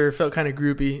 for sure. It felt kind of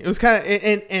groupie. It was kind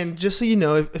of, and just so you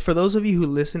know, if, for those of you who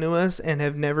listen to us and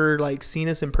have never seen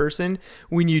us in person,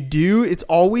 when you do, it's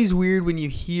always weird when you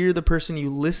hear the person you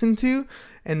listen to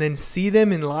and then see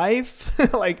them in life.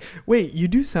 Like, wait, you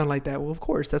do sound like that. Well, of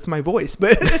course, that's my voice,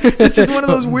 but it's just one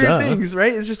of those weird things,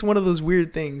 right? It's just one of those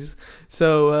weird things.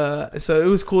 So it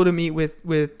was cool to meet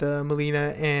with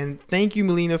Melina, and thank you,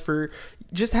 Melina, for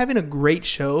just having a great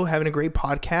show, having a great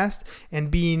podcast, and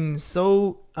being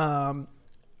so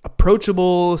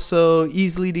approachable, so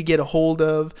easily to get a hold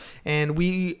of. And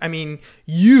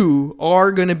you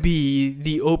are going to be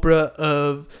the Oprah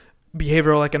of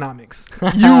behavioral economics.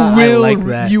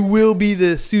 You will be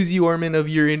the Susie Orman of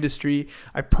your industry.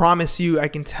 I promise you. I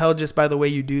can tell just by the way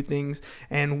you do things,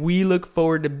 and we look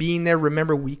forward to being there.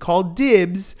 Remember, we called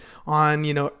dibs on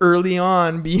early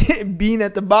on being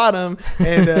at the bottom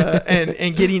and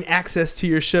and getting access to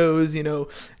your shows,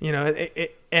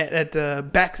 at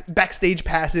backstage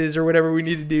passes or whatever we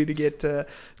need to do to get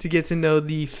to know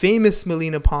the famous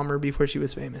Melina Palmer before she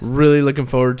was famous. Really looking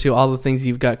forward to all the things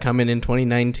you've got coming in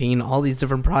 2019, all these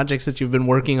different projects that you've been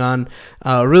working on.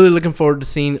 Really looking forward to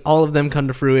seeing all of them come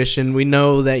to fruition. We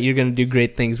know that you're going to do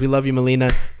great things. We love you,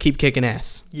 Melina. Keep kicking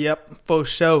ass. Yep, faux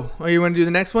show. Oh, you want to do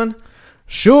the next one?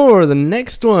 Sure, the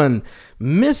next one,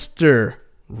 Mr.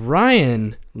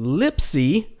 Ryan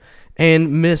Lipsey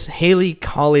and Miss Haley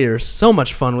Collier. So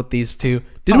much fun with these two.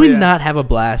 Did we not have a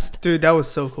blast? Dude, that was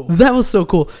so cool. That was so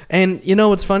cool. And you know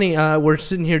what's funny? We're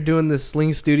sitting here doing this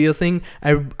Sling Studio thing.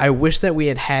 I wish that we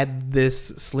had this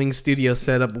Sling Studio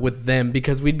set up with them,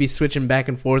 because we'd be switching back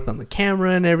and forth on the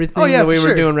camera and everything the way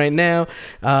we're doing right now.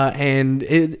 And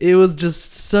it was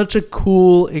just such a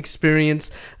cool experience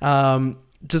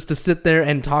just to sit there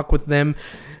and talk with them.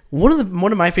 One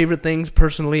of my favorite things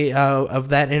personally of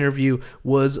that interview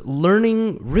was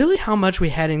learning really how much we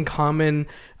had in common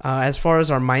as far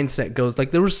as our mindset goes.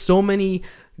 Like, there were so many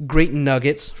great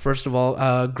nuggets. First of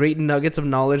all, great nuggets of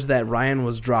knowledge that Ryan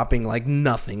was dropping like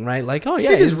nothing, right? Like, oh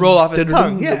yeah, he just roll off his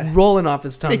tongue. Yeah, rolling off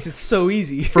his tongue makes it so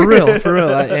easy. For real.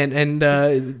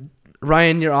 And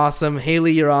Ryan, you're awesome.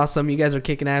 Haley, you're awesome. You guys are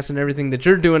kicking ass and everything that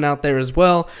you're doing out there as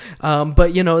well.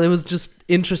 But you know, it was just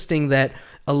interesting that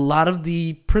a lot of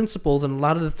the principles and a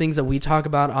lot of the things that we talk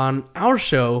about on our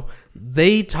show,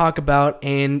 they talk about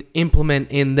and implement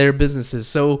in their businesses.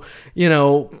 So, you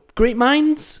know, great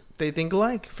minds. They think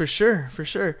alike, for sure.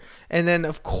 And then,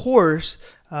 of course,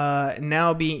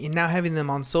 now having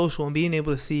them on social and being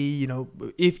able to see, you know,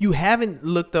 if you haven't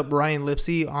looked up Ryan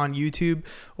Lipsey on YouTube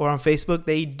or on Facebook,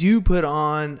 they do put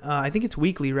on, I think it's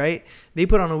weekly, right? They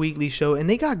put on a weekly show, and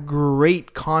they got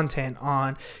great content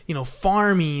on, you know,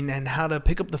 farming and how to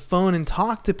pick up the phone and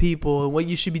talk to people and what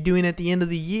you should be doing at the end of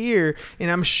the year.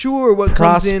 And I'm sure what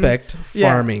prospect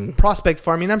farming. Prospect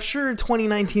farming. I'm sure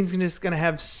 2019 is just going to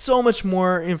have so much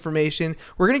more information.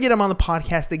 We're going to get them on the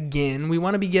podcast again. We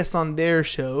want to be guests on their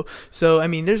show. So, I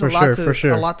mean, there's a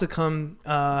lot to come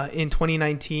in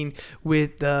 2019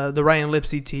 with the Ryan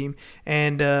Lipsey team.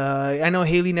 And I know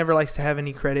Haley never likes to have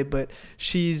any credit, but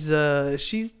she's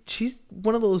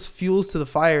one of those fuels to the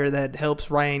fire that helps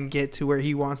Ryan get to where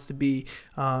he wants to be.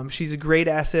 She's a great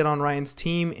asset on Ryan's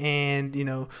team, and you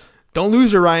know, don't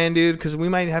lose her, Ryan, dude, because we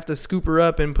might have to scoop her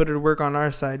up and put her to work on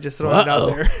our side. Just throwing it out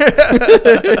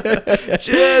there.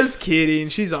 Just kidding.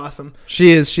 She's awesome.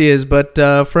 She is. But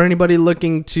for anybody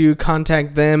looking to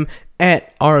contact them,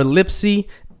 at rlipsey,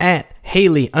 at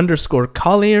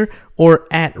Haley_Collier, or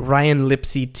at Ryan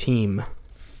Lipsey Team.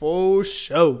 For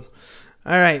sure.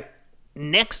 All right.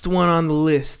 Next one on the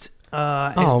list.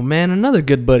 Man, another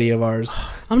good buddy of ours.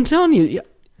 I'm telling you,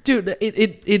 dude,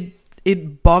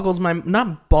 it blows my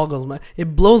mind.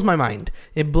 It blows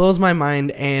my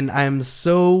mind, and I'm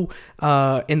so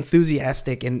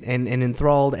enthusiastic and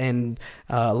enthralled, and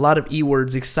a lot of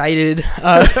E-words, excited.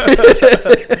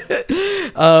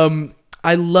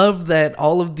 I love that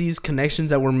all of these connections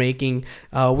that we're making,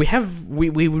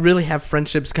 we really have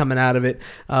friendships coming out of it.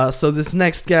 So this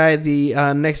next guy, the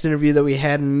next interview that we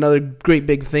had, another great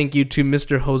big thank you to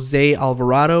Mr. Jose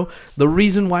Alvarado. The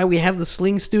reason why we have the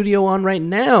Sling Studio on right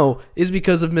now is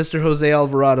because of Mr. Jose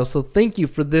Alvarado. So thank you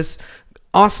for this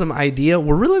awesome idea.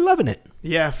 We're really loving it.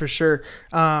 Yeah, for sure.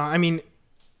 I mean,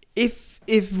 if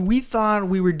we thought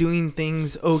we were doing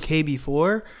things okay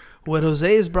before, what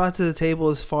Jose has brought to the table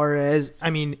as far as, I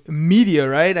mean, media,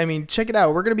 right? I mean, check it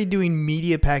out. We're going to be doing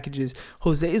media packages.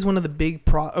 Jose is one of the big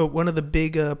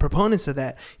proponents of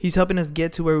that. He's helping us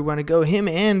get to where we want to go. Him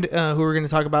and who we're going to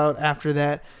talk about after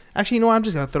that. Actually, you know what? I'm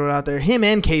just going to throw it out there. Him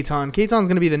and Katon. Katon's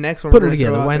going to be the next one. Put it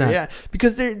together. Why not? Yeah,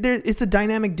 because it's a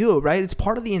dynamic duo, right? It's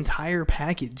part of the entire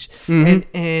package. Mm-hmm.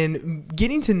 And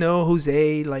getting to know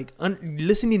Jose, like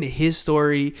listening to his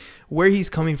story, where he's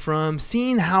coming from,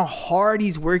 seeing how hard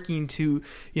he's working to,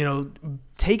 you know,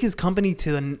 take his company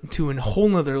to a whole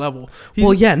nother level.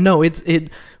 Let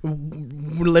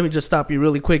me just stop you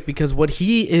really quick, because what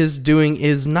he is doing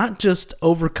is not just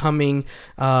overcoming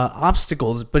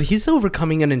obstacles, but he's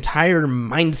overcoming an entire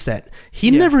mindset.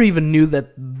 He never even knew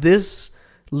that this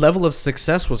level of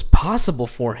success was possible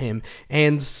for him.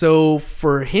 And so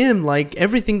for him, like,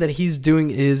 everything that he's doing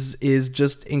is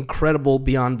just incredible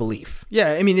beyond belief.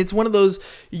 Yeah, I mean, it's one of those,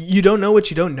 you don't know what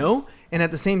you don't know. And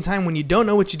at the same time, when you don't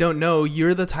know what you don't know,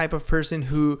 you're the type of person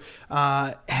who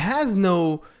has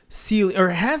no ceiling, or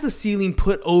has a ceiling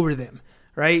put over them,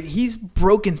 right? He's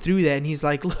broken through that, and he's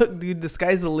like, look, dude, the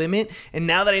sky's the limit. And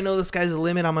now that I know the sky's the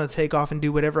limit, I'm going to take off and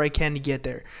do whatever I can to get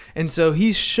there. And so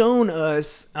he's shown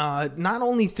us not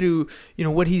only through, you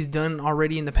know, what he's done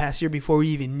already in the past year before we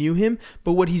even knew him,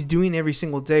 but what he's doing every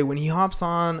single day. When he hops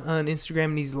on Instagram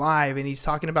and he's live and he's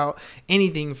talking about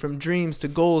anything from dreams to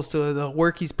goals to the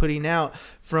work he's putting out,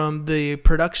 from the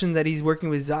production that he's working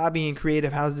with Zabi and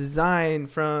Creative House Design,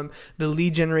 from the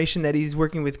lead generation that he's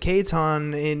working with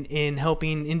Katon in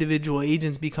helping individual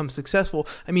agents become successful.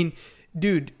 I mean,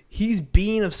 dude, he's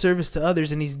being of service to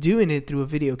others, and he's doing it through a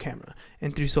video camera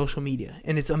and through social media.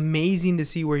 And it's amazing to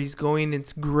see where he's going.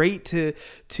 It's great to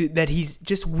that he's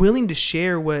just willing to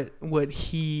share what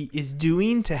he is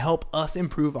doing to help us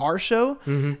improve our show.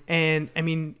 Mm-hmm. And I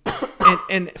mean,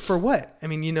 and for what? I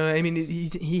mean,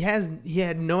 he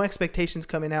had no expectations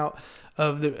coming out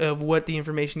of what the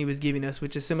information he was giving us,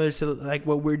 which is similar to like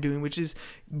what we're doing, which is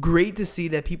great to see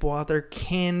that people out there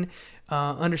can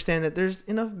understand that there's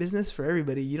enough business for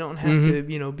everybody. You don't have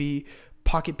to, be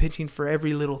pocket pinching for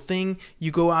every little thing. You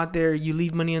go out there, you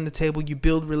leave money on the table, you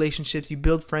build relationships, you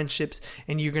build friendships,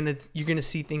 and you're gonna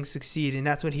see things succeed. And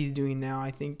that's what he's doing now.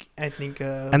 I think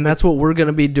and that's what we're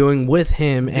gonna be doing with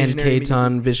him and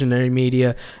K-Ton Visionary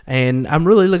Media. And I'm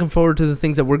really looking forward to the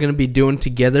things that we're gonna be doing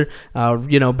together.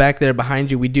 Back there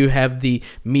behind you, we do have the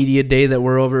media day that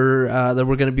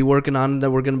we're gonna be working on,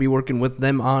 that we're gonna be working with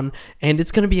them on, and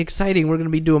it's gonna be exciting. We're gonna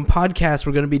be doing podcasts,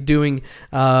 we're gonna be doing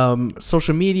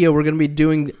social media, we're gonna be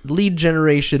doing lead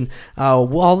generation.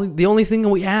 The only thing that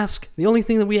we ask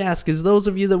is those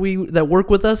of you that work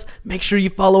with us, make sure you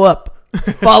follow up.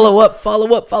 Follow up.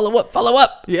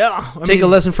 Yeah. Take a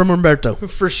lesson from Humberto.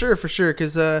 For sure.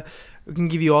 Because we can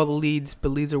give you all the leads, but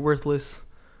leads are worthless.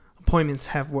 Appointments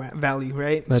have value,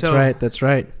 right? That's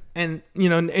right. And,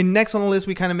 and next on the list,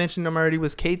 we kind of mentioned him already,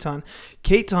 was K-Ton.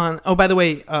 Oh, by the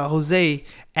way, Jose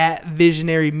at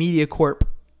Visionary Media Corp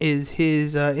is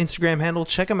his Instagram handle.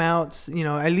 Check him out.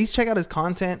 At least check out his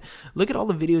content. Look at all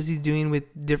the videos he's doing with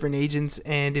different agents.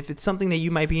 And if it's something that you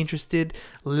might be interested,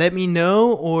 let me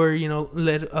know, or,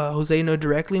 let Jose know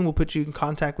directly, and we'll put you in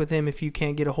contact with him. If you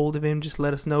can't get a hold of him, just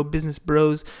let us know.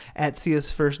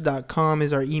 businessbros@csfirst.com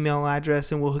is our email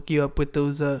address, and we'll hook you up with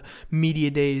those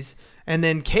media days. And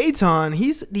then K-Ton,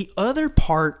 he's the other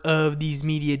part of these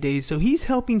media days. So he's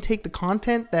helping take the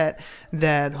content that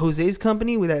Jose's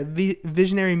company with that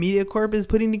Visionary Media Corp is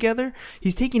putting together.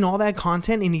 He's taking all that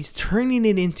content and he's turning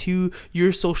it into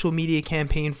your social media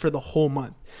campaign for the whole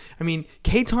month. I mean,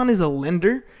 K-Ton is a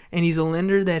lender, and he's a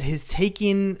lender that has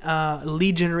taken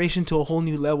lead generation to a whole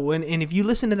new level. And if you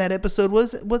listen to that episode,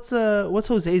 what's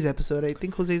Jose's episode? I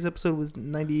think Jose's episode was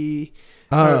 90.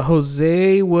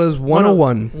 Jose was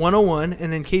 101. 101,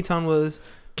 and then K-Ton was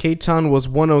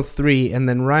 103, and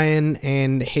then Ryan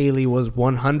and Haley was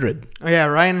 100. Oh yeah,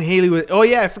 Ryan and Haley was. Oh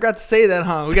yeah, I forgot to say that,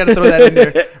 huh? We got to throw that in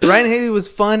there. Ryan and Haley was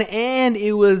fun, and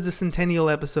it was the centennial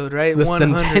episode, right? The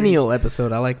 100. Centennial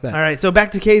episode, I like that. All right, so back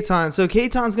to K-Ton. So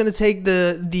K-Ton's gonna take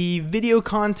the video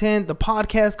content, the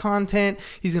podcast content.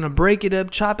 He's gonna break it up,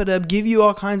 chop it up, give you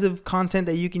all kinds of content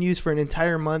that you can use for an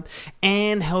entire month,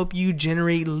 and help you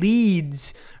generate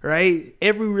leads. Right?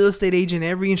 Every real estate agent,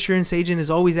 every insurance agent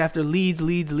is always after leads.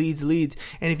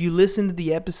 And if you listen to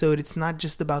the episode, it's not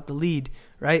just about the lead,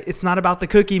 right? It's not about the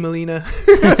cookie, Melina.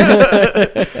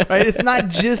 Right? It's not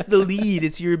just the lead.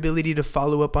 It's your ability to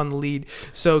follow up on the lead.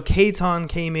 So K-Ton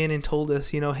came in and told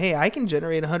us, hey, I can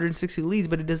generate 160 leads,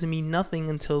 but it doesn't mean nothing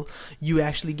until you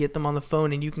actually get them on the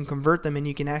phone and you can convert them and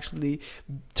you can actually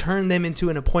turn them into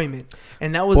an appointment.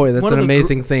 And that was that's an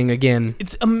amazing thing again.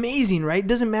 It's amazing, right? It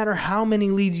doesn't matter how many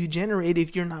leads you generate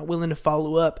if you're not willing to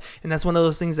follow up. And that's one of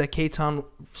those things that K-Ton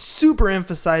super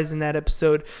emphasized in that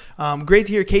episode. Great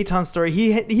to hear K-Ton's story.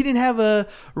 He didn't have a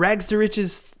rags to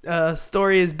riches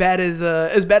story as bad as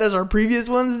our previous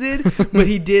ones did, but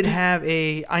he did have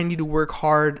a I need to work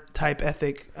hard type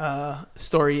ethic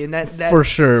story, and that for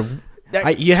sure.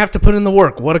 You have to put in the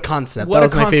work. What a concept. That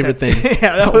was my favorite thing.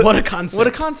 What a concept. What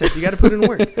a concept. You got to put in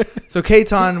work. So,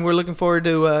 K-Ton, we're looking forward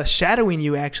to shadowing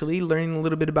you, actually, learning a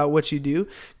little bit about what you do,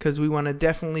 because we want to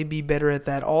definitely be better at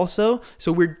that also.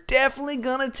 So, we're definitely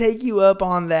going to take you up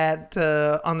on that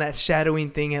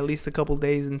shadowing thing at least a couple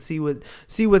days and see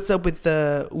what's up with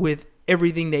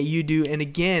everything that you do. And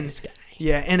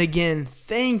again,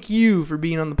 thank you for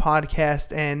being on the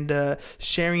podcast and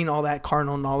sharing all that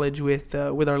carnal knowledge with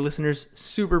our listeners.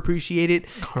 Super appreciate it.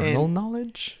 Carnal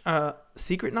knowledge?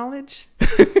 Secret knowledge?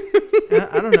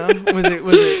 I don't know. Was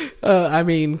it? I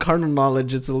mean, carnal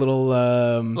knowledge. It's a little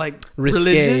like risque.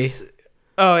 Religious.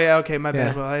 Oh yeah. Okay, my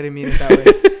bad. Well, I didn't mean it that way.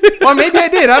 Or maybe I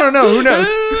did. I don't know. Who knows?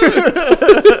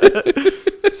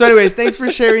 So, anyways, thanks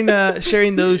for sharing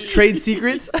those trade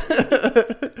secrets.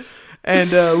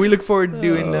 And we look forward to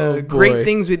doing great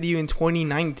things with you in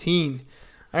 2019.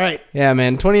 All right. Yeah,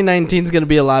 man. 2019 is going to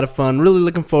be a lot of fun. Really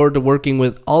looking forward to working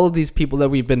with all of these people that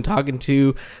we've been talking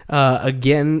to.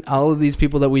 Again, all of these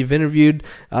people that we've interviewed.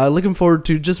 Looking forward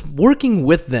to just working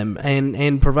with them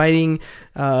and providing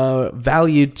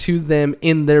value to them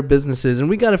in their businesses. And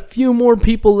we got a few more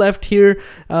people left here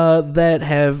that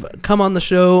have come on the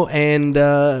show and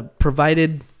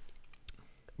provided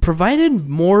provided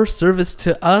more service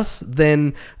to us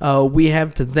than we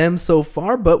have to them so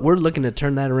far, but we're looking to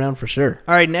turn that around for sure.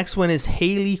 All right, next one is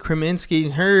Haley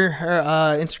Kreminski. Her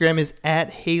Instagram is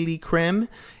at Haley Krem.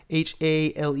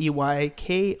 HALEYKREM.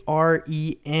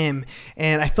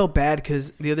 And I felt bad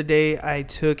because the other day I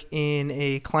took in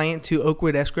a client to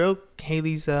Oakwood Escrow.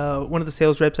 Haley's one of the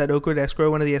sales reps at Oakwood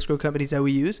Escrow, one of the escrow companies that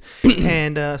we use.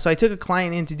 And so I took a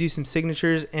client in to do some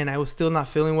signatures, and I was still not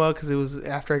feeling well because it was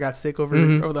after I got sick over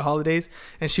the holidays.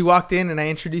 And she walked in, and I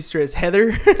introduced her as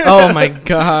Heather. Oh my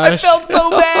gosh! I felt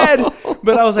so bad,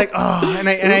 but I was like, oh, and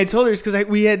I told her it's because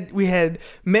we had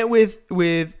met with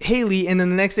Haley, and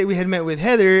then the next day we had met with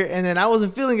Heather, and then I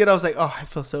wasn't feeling it. I was like, oh, I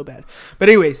feel so bad. But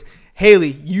anyways,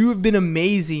 Haley, you have been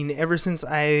amazing ever since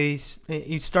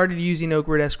you started using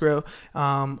Oakwood Escrow.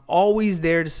 Always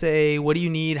there to say, what do you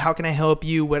need? How can I help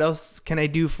you? What else can I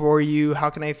do for you? How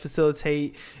can I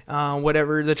facilitate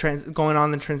whatever going on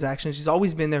in the transaction? She's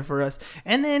always been there for us.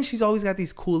 And then she's always got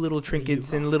these cool little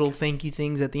trinkets and little thank you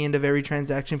things at the end of every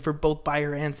transaction for both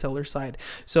buyer and seller side.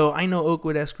 So I know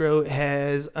Oakwood Escrow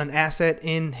has an asset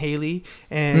in Haley,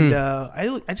 and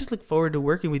I just look forward to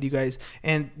working with you guys.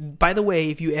 And by the way,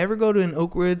 if you ever go to an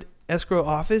Oakwood Escrow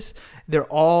office, they're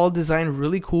all designed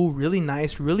really cool, really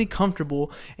nice, really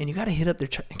comfortable, and you got to hit up their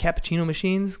cappuccino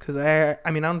machines because I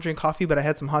don't drink coffee, but I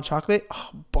had some hot chocolate. Oh,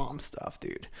 bomb stuff,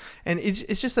 dude. And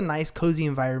it's just a nice, cozy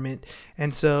environment.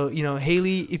 And so,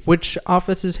 Haley, which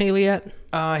office is Haley at?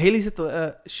 Haley's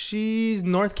at she's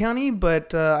North County,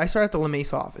 but I started at the La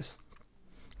Mesa office.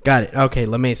 Got it. Okay,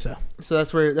 La Mesa. So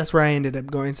that's where I ended up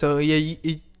going. So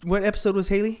yeah, what episode was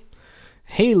Haley?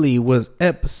 Haley was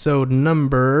episode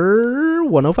number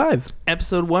 105.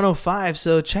 Episode 105.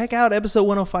 So check out episode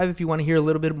 105 if you want to hear a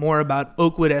little bit more about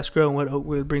Oakwood Escrow and what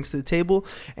Oakwood brings to the table.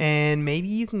 And maybe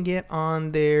you can get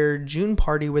on their June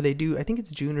party where they do, I think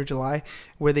it's June or July,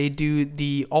 where they do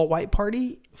the all-white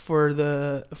party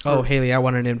Oh, Haley, I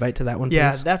want an invite to that one, please.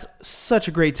 Yeah, that's such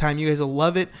a great time. You guys will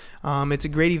love it. It's a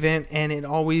great event, and it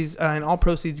always, and all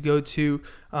proceeds go to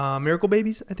Miracle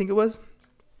Babies, I think it was.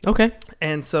 Okay.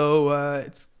 And so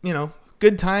it's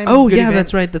good time. Oh good yeah, event.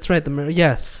 that's right.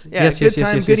 Yes. Yeah, yes. Good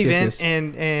time, good event, yes.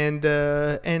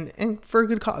 and for a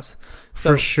good cause.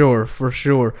 So, for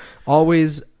sure.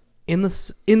 Always in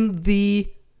the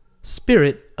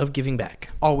spirit of giving back.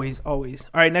 Always. All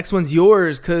right, next one's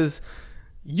yours because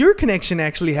your connection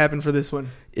actually happened for this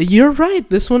one. You're right.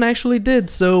 This one actually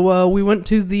did. So we went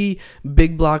to the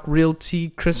Big Block Realty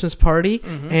Christmas party,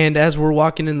 and as we're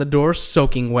walking in the door,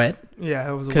 soaking wet.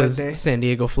 Yeah, it was a wet day. San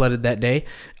Diego flooded that day.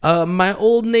 My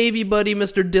old Navy buddy,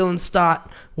 Mr. Dylan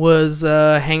Stott, was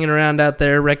hanging around out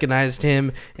there, recognized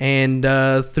him, and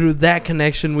through that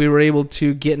connection, we were able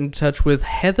to get in touch with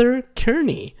Heather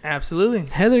Kearney. Absolutely.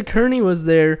 Heather Kearney was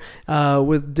there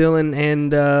with Dylan,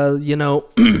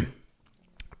 and,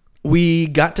 we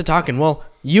got to talking. Well,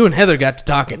 you and Heather got to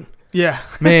talking. Yeah.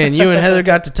 Man, you and Heather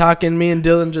got to talking. Me and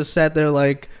Dylan just sat there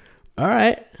like, all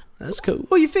right. That's cool.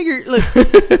 Well, you figure, look,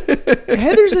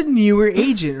 Heather's a newer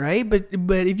agent, right? But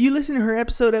if you listen to her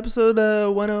episode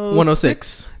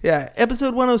 106. Yeah,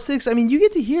 episode 106. I mean, you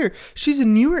get to hear she's a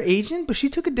newer agent, but she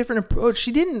took a different approach.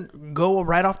 She didn't go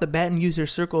right off the bat and use her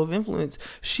circle of influence.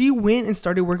 She went and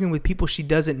started working with people she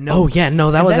doesn't know. Oh, yeah. No,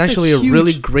 that was actually a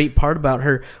really great part about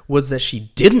her was that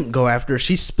she didn't go after her.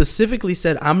 She specifically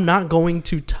said, I'm not going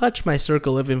to touch my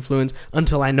circle of influence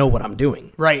until I know what I'm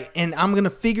doing. Right. And I'm going to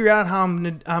figure out how I'm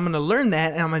going to learn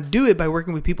that, and I'm going to do it by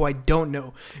working with people I don't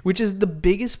know, which is the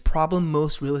biggest problem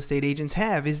most real estate agents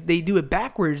have is they do it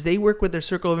backwards. They work with their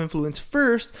circle of influence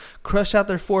first, crush out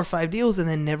their 4 or 5 deals, and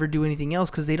then never do anything else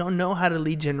because they don't know how to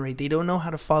lead generate. They don't know how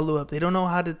to follow up. They don't know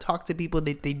how to talk to people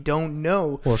that they don't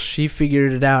know. Well, she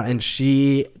figured it out, and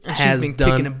she has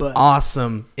done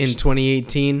awesome in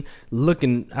 2018.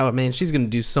 She's going to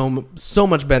do so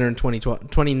much better in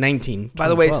 2019. By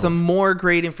the way, some more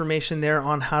great information there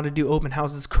on how to do open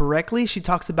houses correctly. She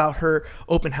talks about her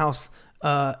open house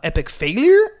epic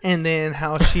failure, and then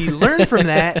how she learned from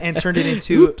that and turned it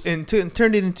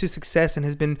into success, and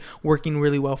has been working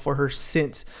really well for her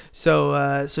since.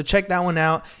 So check that one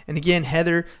out. And again,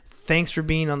 Heather, thanks for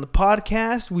being on the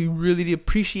podcast. We really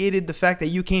appreciated the fact that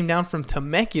you came down from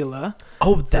Temecula.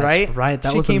 Oh, that's right.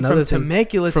 That was another thing.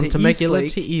 From Temecula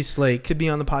to Eastlake to be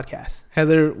on the podcast.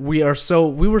 Heather, we were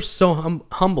so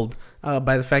humbled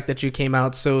by the fact that you came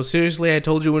out. So seriously, I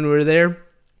told you when we were there,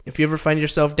 if you ever find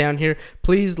yourself down here,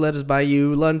 please let us buy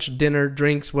you lunch, dinner,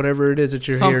 drinks, whatever it is that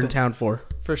you're here in town for.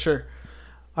 For sure.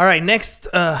 All right, next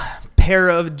pair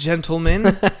of gentlemen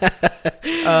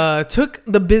took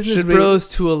the business bros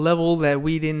to a level that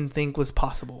we didn't think was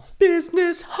possible.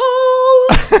 Business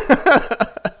hoes!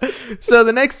 So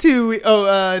the next two,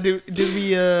 did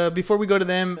we before we go to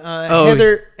them,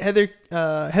 Heather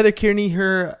Kearney,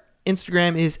 her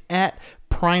Instagram is at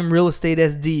Prime Real Estate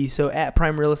SD. So at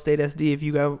Prime Real Estate SD if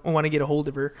you want to get a hold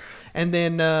of her. And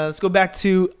then let's go back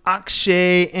to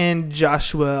Akshay and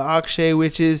Joshua. Akshay,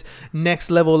 which is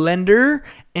Next Level Lender,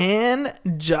 and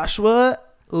Joshua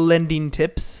Lending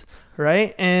Tips.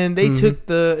 Right, and they took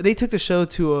the show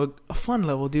to a fun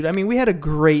level, dude. I mean, we had a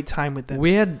great time with them.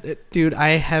 I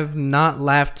have not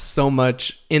laughed so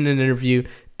much in an interview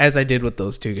as I did with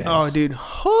those two guys. Oh, dude,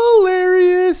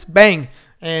 hilarious! Bang,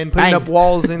 and putting up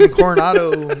walls in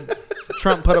Coronado.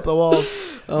 Trump put up the walls.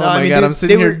 Oh my God, dude, I'm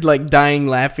sitting here like dying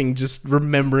laughing just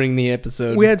remembering the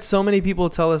episode. We had so many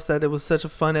people tell us that it was such a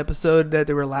fun episode that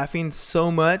they were laughing so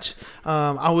much.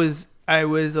 I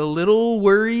was a little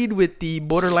worried with the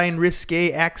borderline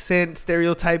risque accent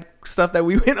stereotype stuff that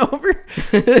we went over.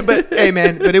 But hey,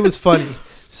 man, it was funny.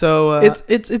 So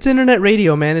it's internet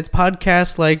radio, man. It's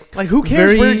podcast. Like who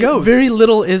cares where it goes? Very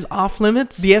little is off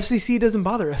limits. The FCC doesn't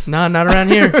bother us. Nah, not around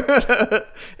here.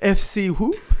 FC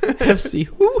who? FC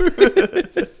who?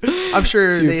 I'm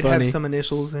sure they'd have some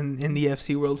initials in the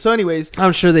FC world. So anyways.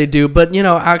 I'm sure they do. But,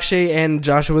 Akshay and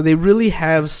Joshua, they really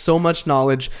have so much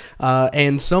knowledge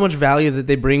and so much value that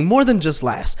they bring, more than just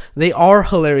laughs. They are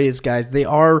hilarious guys. They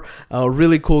are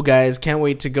really cool guys. Can't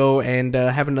wait to go and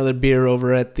have another beer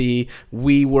over at the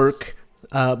WeWork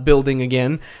building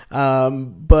again.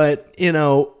 But,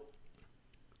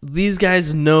 these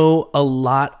guys know a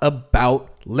lot about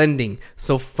lending.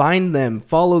 So find them,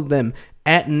 follow them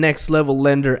at Next Level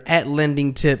Lender, at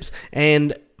Lending Tips,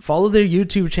 and follow their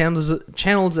YouTube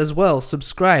channels as well.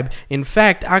 Subscribe. In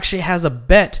fact, Akshay has a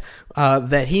bet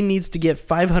that he needs to get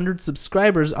 500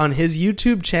 subscribers on his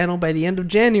YouTube channel by the end of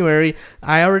January.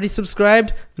 I already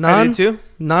subscribed. I did too.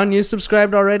 You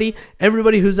subscribed already.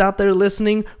 Everybody who's out there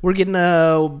listening, we're getting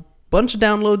a bunch of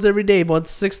downloads every day, about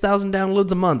 6,000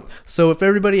 downloads a month. So if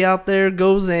everybody out there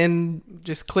goes and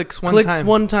just clicks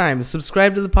one time,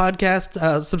 subscribe to the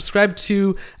podcast, subscribe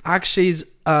to Akshay's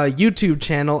YouTube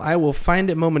channel, I will find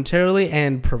it momentarily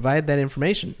and provide that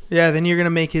information. Yeah, then you're gonna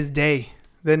make his day.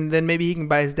 Then maybe he can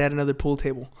buy his dad another pool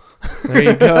table. There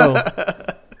you go.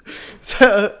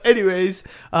 So anyways,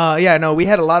 we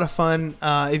had a lot of fun.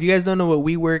 If you guys don't know what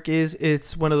WeWork is,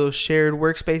 it's one of those shared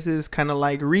workspaces, kind of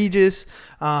like Regis,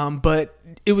 but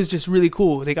it was just really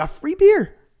cool. They got free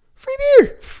beer. So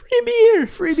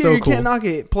you cool. Can't knock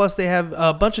it. Plus they have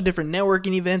a bunch of different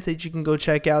networking events that you can go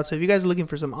check out. So if you guys are looking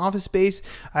for some office space,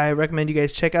 I recommend you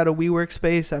guys check out a WeWork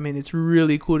space. I mean, it's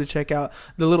really cool to check out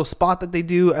the little spot that they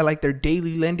do. I like their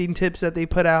daily lending tips that they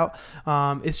put out.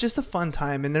 It's just a fun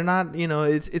time, and they're not,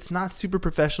 it's not super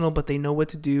professional, but they know what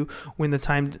to do when the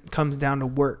time comes down to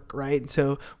work, right?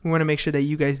 So we want to make sure that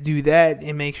you guys do that,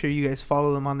 and make sure you guys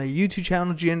follow them on their YouTube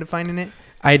channel. Did you end up finding it?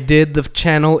 I did. The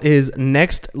channel is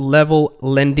Next Level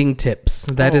Lending Tips.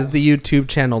 That is the YouTube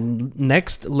channel,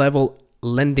 Next Level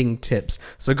Lending Tips.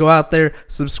 So go out there,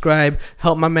 subscribe,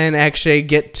 help my man Akshay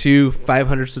get to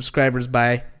 500 subscribers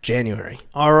by January.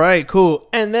 All right, cool.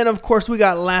 And then, of course, we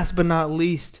got last but not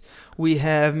least, we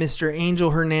have Mr. Angel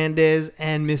Hernandez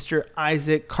and Mr.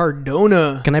 Isaac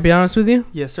Cardona. Can I be honest with you?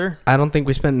 Yes, sir. I don't think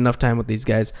we spent enough time with these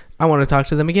guys. I want to talk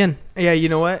to them again. Yeah, you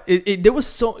know what? There was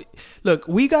so... Look,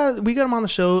 we got him on the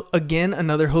show again.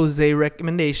 Another Jose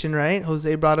recommendation, right?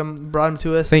 Jose brought him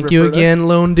to us. Thank you again,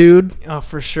 lone dude. Oh,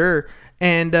 for sure.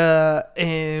 And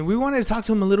we wanted to talk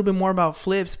to him a little bit more about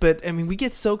flips, but I mean, we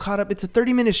get so caught up. It's a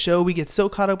 30-minute show. We get so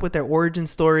caught up with their origin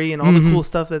story and all the cool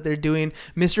stuff that they're doing.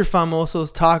 Mr.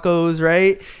 Famoso's tacos,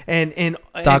 right? And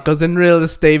tacos and real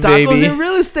estate, baby. Tacos and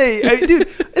real estate, dude.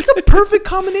 It's a perfect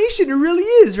combination. It really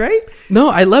is, right? No,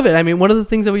 I love it. I mean, one of the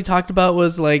things that we talked about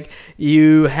was like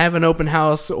you have an open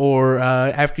house, or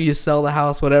after you sell the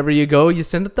house, whatever you go, you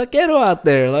send a taquero out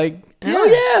there, like. Oh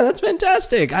yeah, that's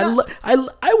fantastic.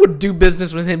 I would do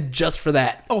business with him just for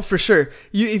that. Oh, for sure.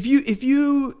 If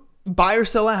you buy or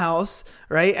sell a house,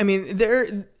 right? I mean,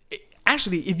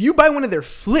 if you buy one of their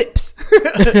flips,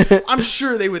 I'm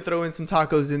sure they would throw in some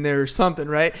tacos in there or something,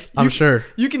 right? I'm sure.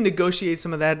 You can negotiate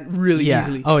some of that really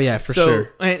easily. Oh yeah, for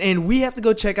sure. And we have to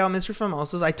go check out Mr.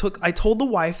 Famoso's. I told the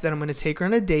wife that I'm going to take her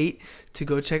on a date to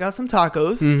go check out some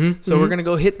tacos. So we're going to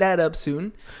go hit that up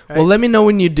soon. Right? Well, let me know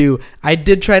when you do. I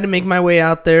did try to make my way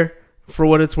out there, for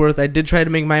what it's worth. I did try to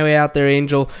make my way out there,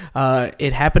 Angel.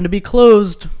 It happened to be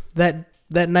closed that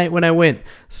night when I went.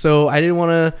 So I didn't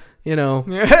want to you know,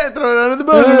 throw it under the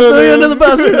bus. throw you under the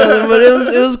bus or nothing, but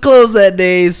it was closed that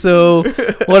day, so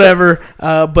whatever.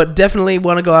 But definitely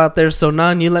want to go out there. So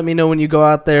Nan, you let me know when you go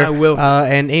out there. I will.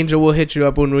 And Angel will hit you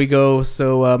up when we go.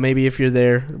 So maybe if you're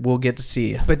there, we'll get to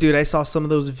see you. But dude, I saw some of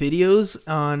those videos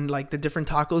on like the different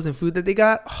tacos and food that they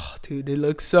got. Oh, dude, they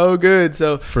look so good.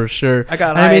 So For sure. I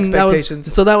got high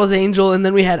expectations. That was Angel, and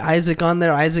then we had Isaac on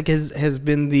there. Isaac has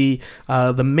been the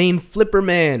main flipper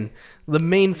man. The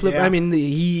main flipper. Yeah. I mean,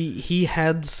 he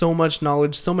had so much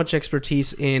knowledge, so much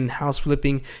expertise in house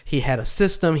flipping. He had a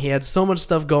system. He had so much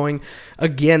stuff going.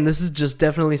 Again, this is just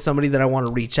definitely somebody that I want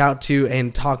to reach out to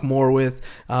and talk more with.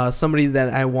 Somebody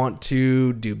that I want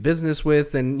to do business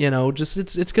with, and just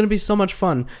it's going to be so much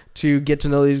fun to get to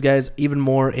know these guys even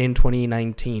more in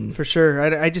 2019. For sure.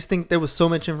 I just think there was so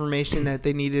much information that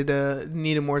they needed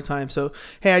more time. So,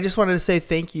 hey, I just wanted to say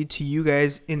thank you to you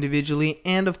guys individually.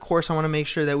 And, of course, I want to make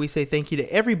sure that we say thank you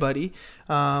to everybody.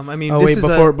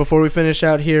 Before we finish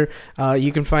out here,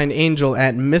 you can find Angel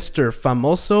at Mr.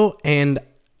 Famoso and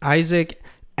Isaac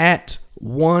at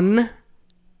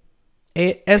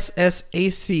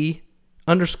 1SSAC_C.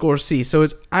 So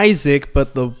it's Isaac,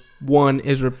 but the one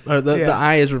is the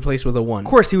I is replaced with a 1. Of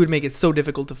course, he would make it so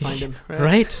difficult to find him,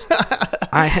 right?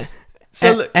 Right.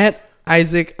 At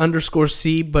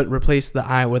Isaac_C, but replace the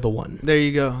I with a 1. There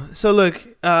you go. So look,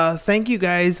 thank you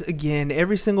guys again,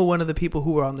 every single one of the people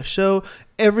who were on the show,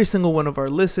 every single one of our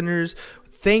listeners.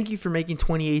 Thank you for making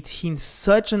 2018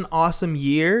 such an awesome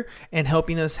year and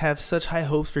helping us have such high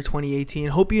hopes for 2018.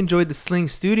 Hope you enjoyed the Sling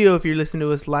Studio if you're listening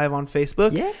to us live on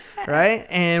Facebook. Yeah. Right?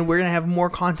 And we're going to have more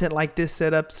content like this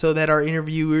set up so that our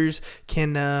interviewers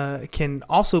can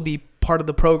also be part of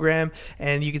the program,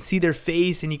 and you can see their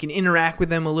face and you can interact with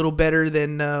them a little better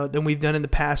than we've done in the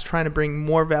past, trying to bring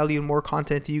more value and more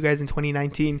content to you guys in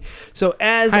 2019. So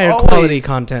as higher always,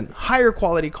 higher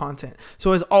quality content.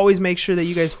 So as always, make sure that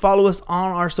you guys follow us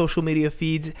on our social media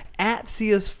feeds at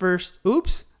See Us First.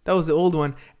 Oops, that was the old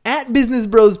one. At Business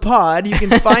Bros Pod. You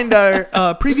can find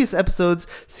our previous episodes,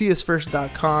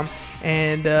 seeusfirst.com.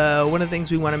 And one of the things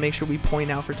we want to make sure we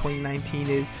point out for 2019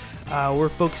 is we're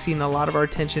focusing a lot of our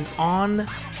attention on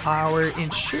our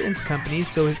insurance companies.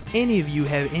 So if any of you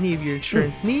have any of your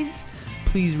insurance needs,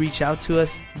 please reach out to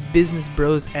us,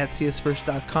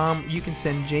 businessbros@csfirst.com. You can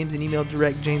send James an email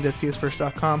direct,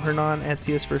 james@csfirst.com, Hernan at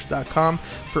csfirst.com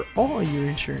for all your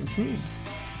insurance needs.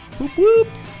 Whoop, whoop.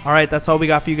 All right, that's all we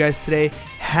got for you guys today.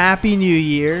 Happy New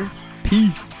Year.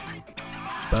 Peace.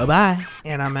 Bye-bye.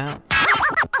 And I'm out.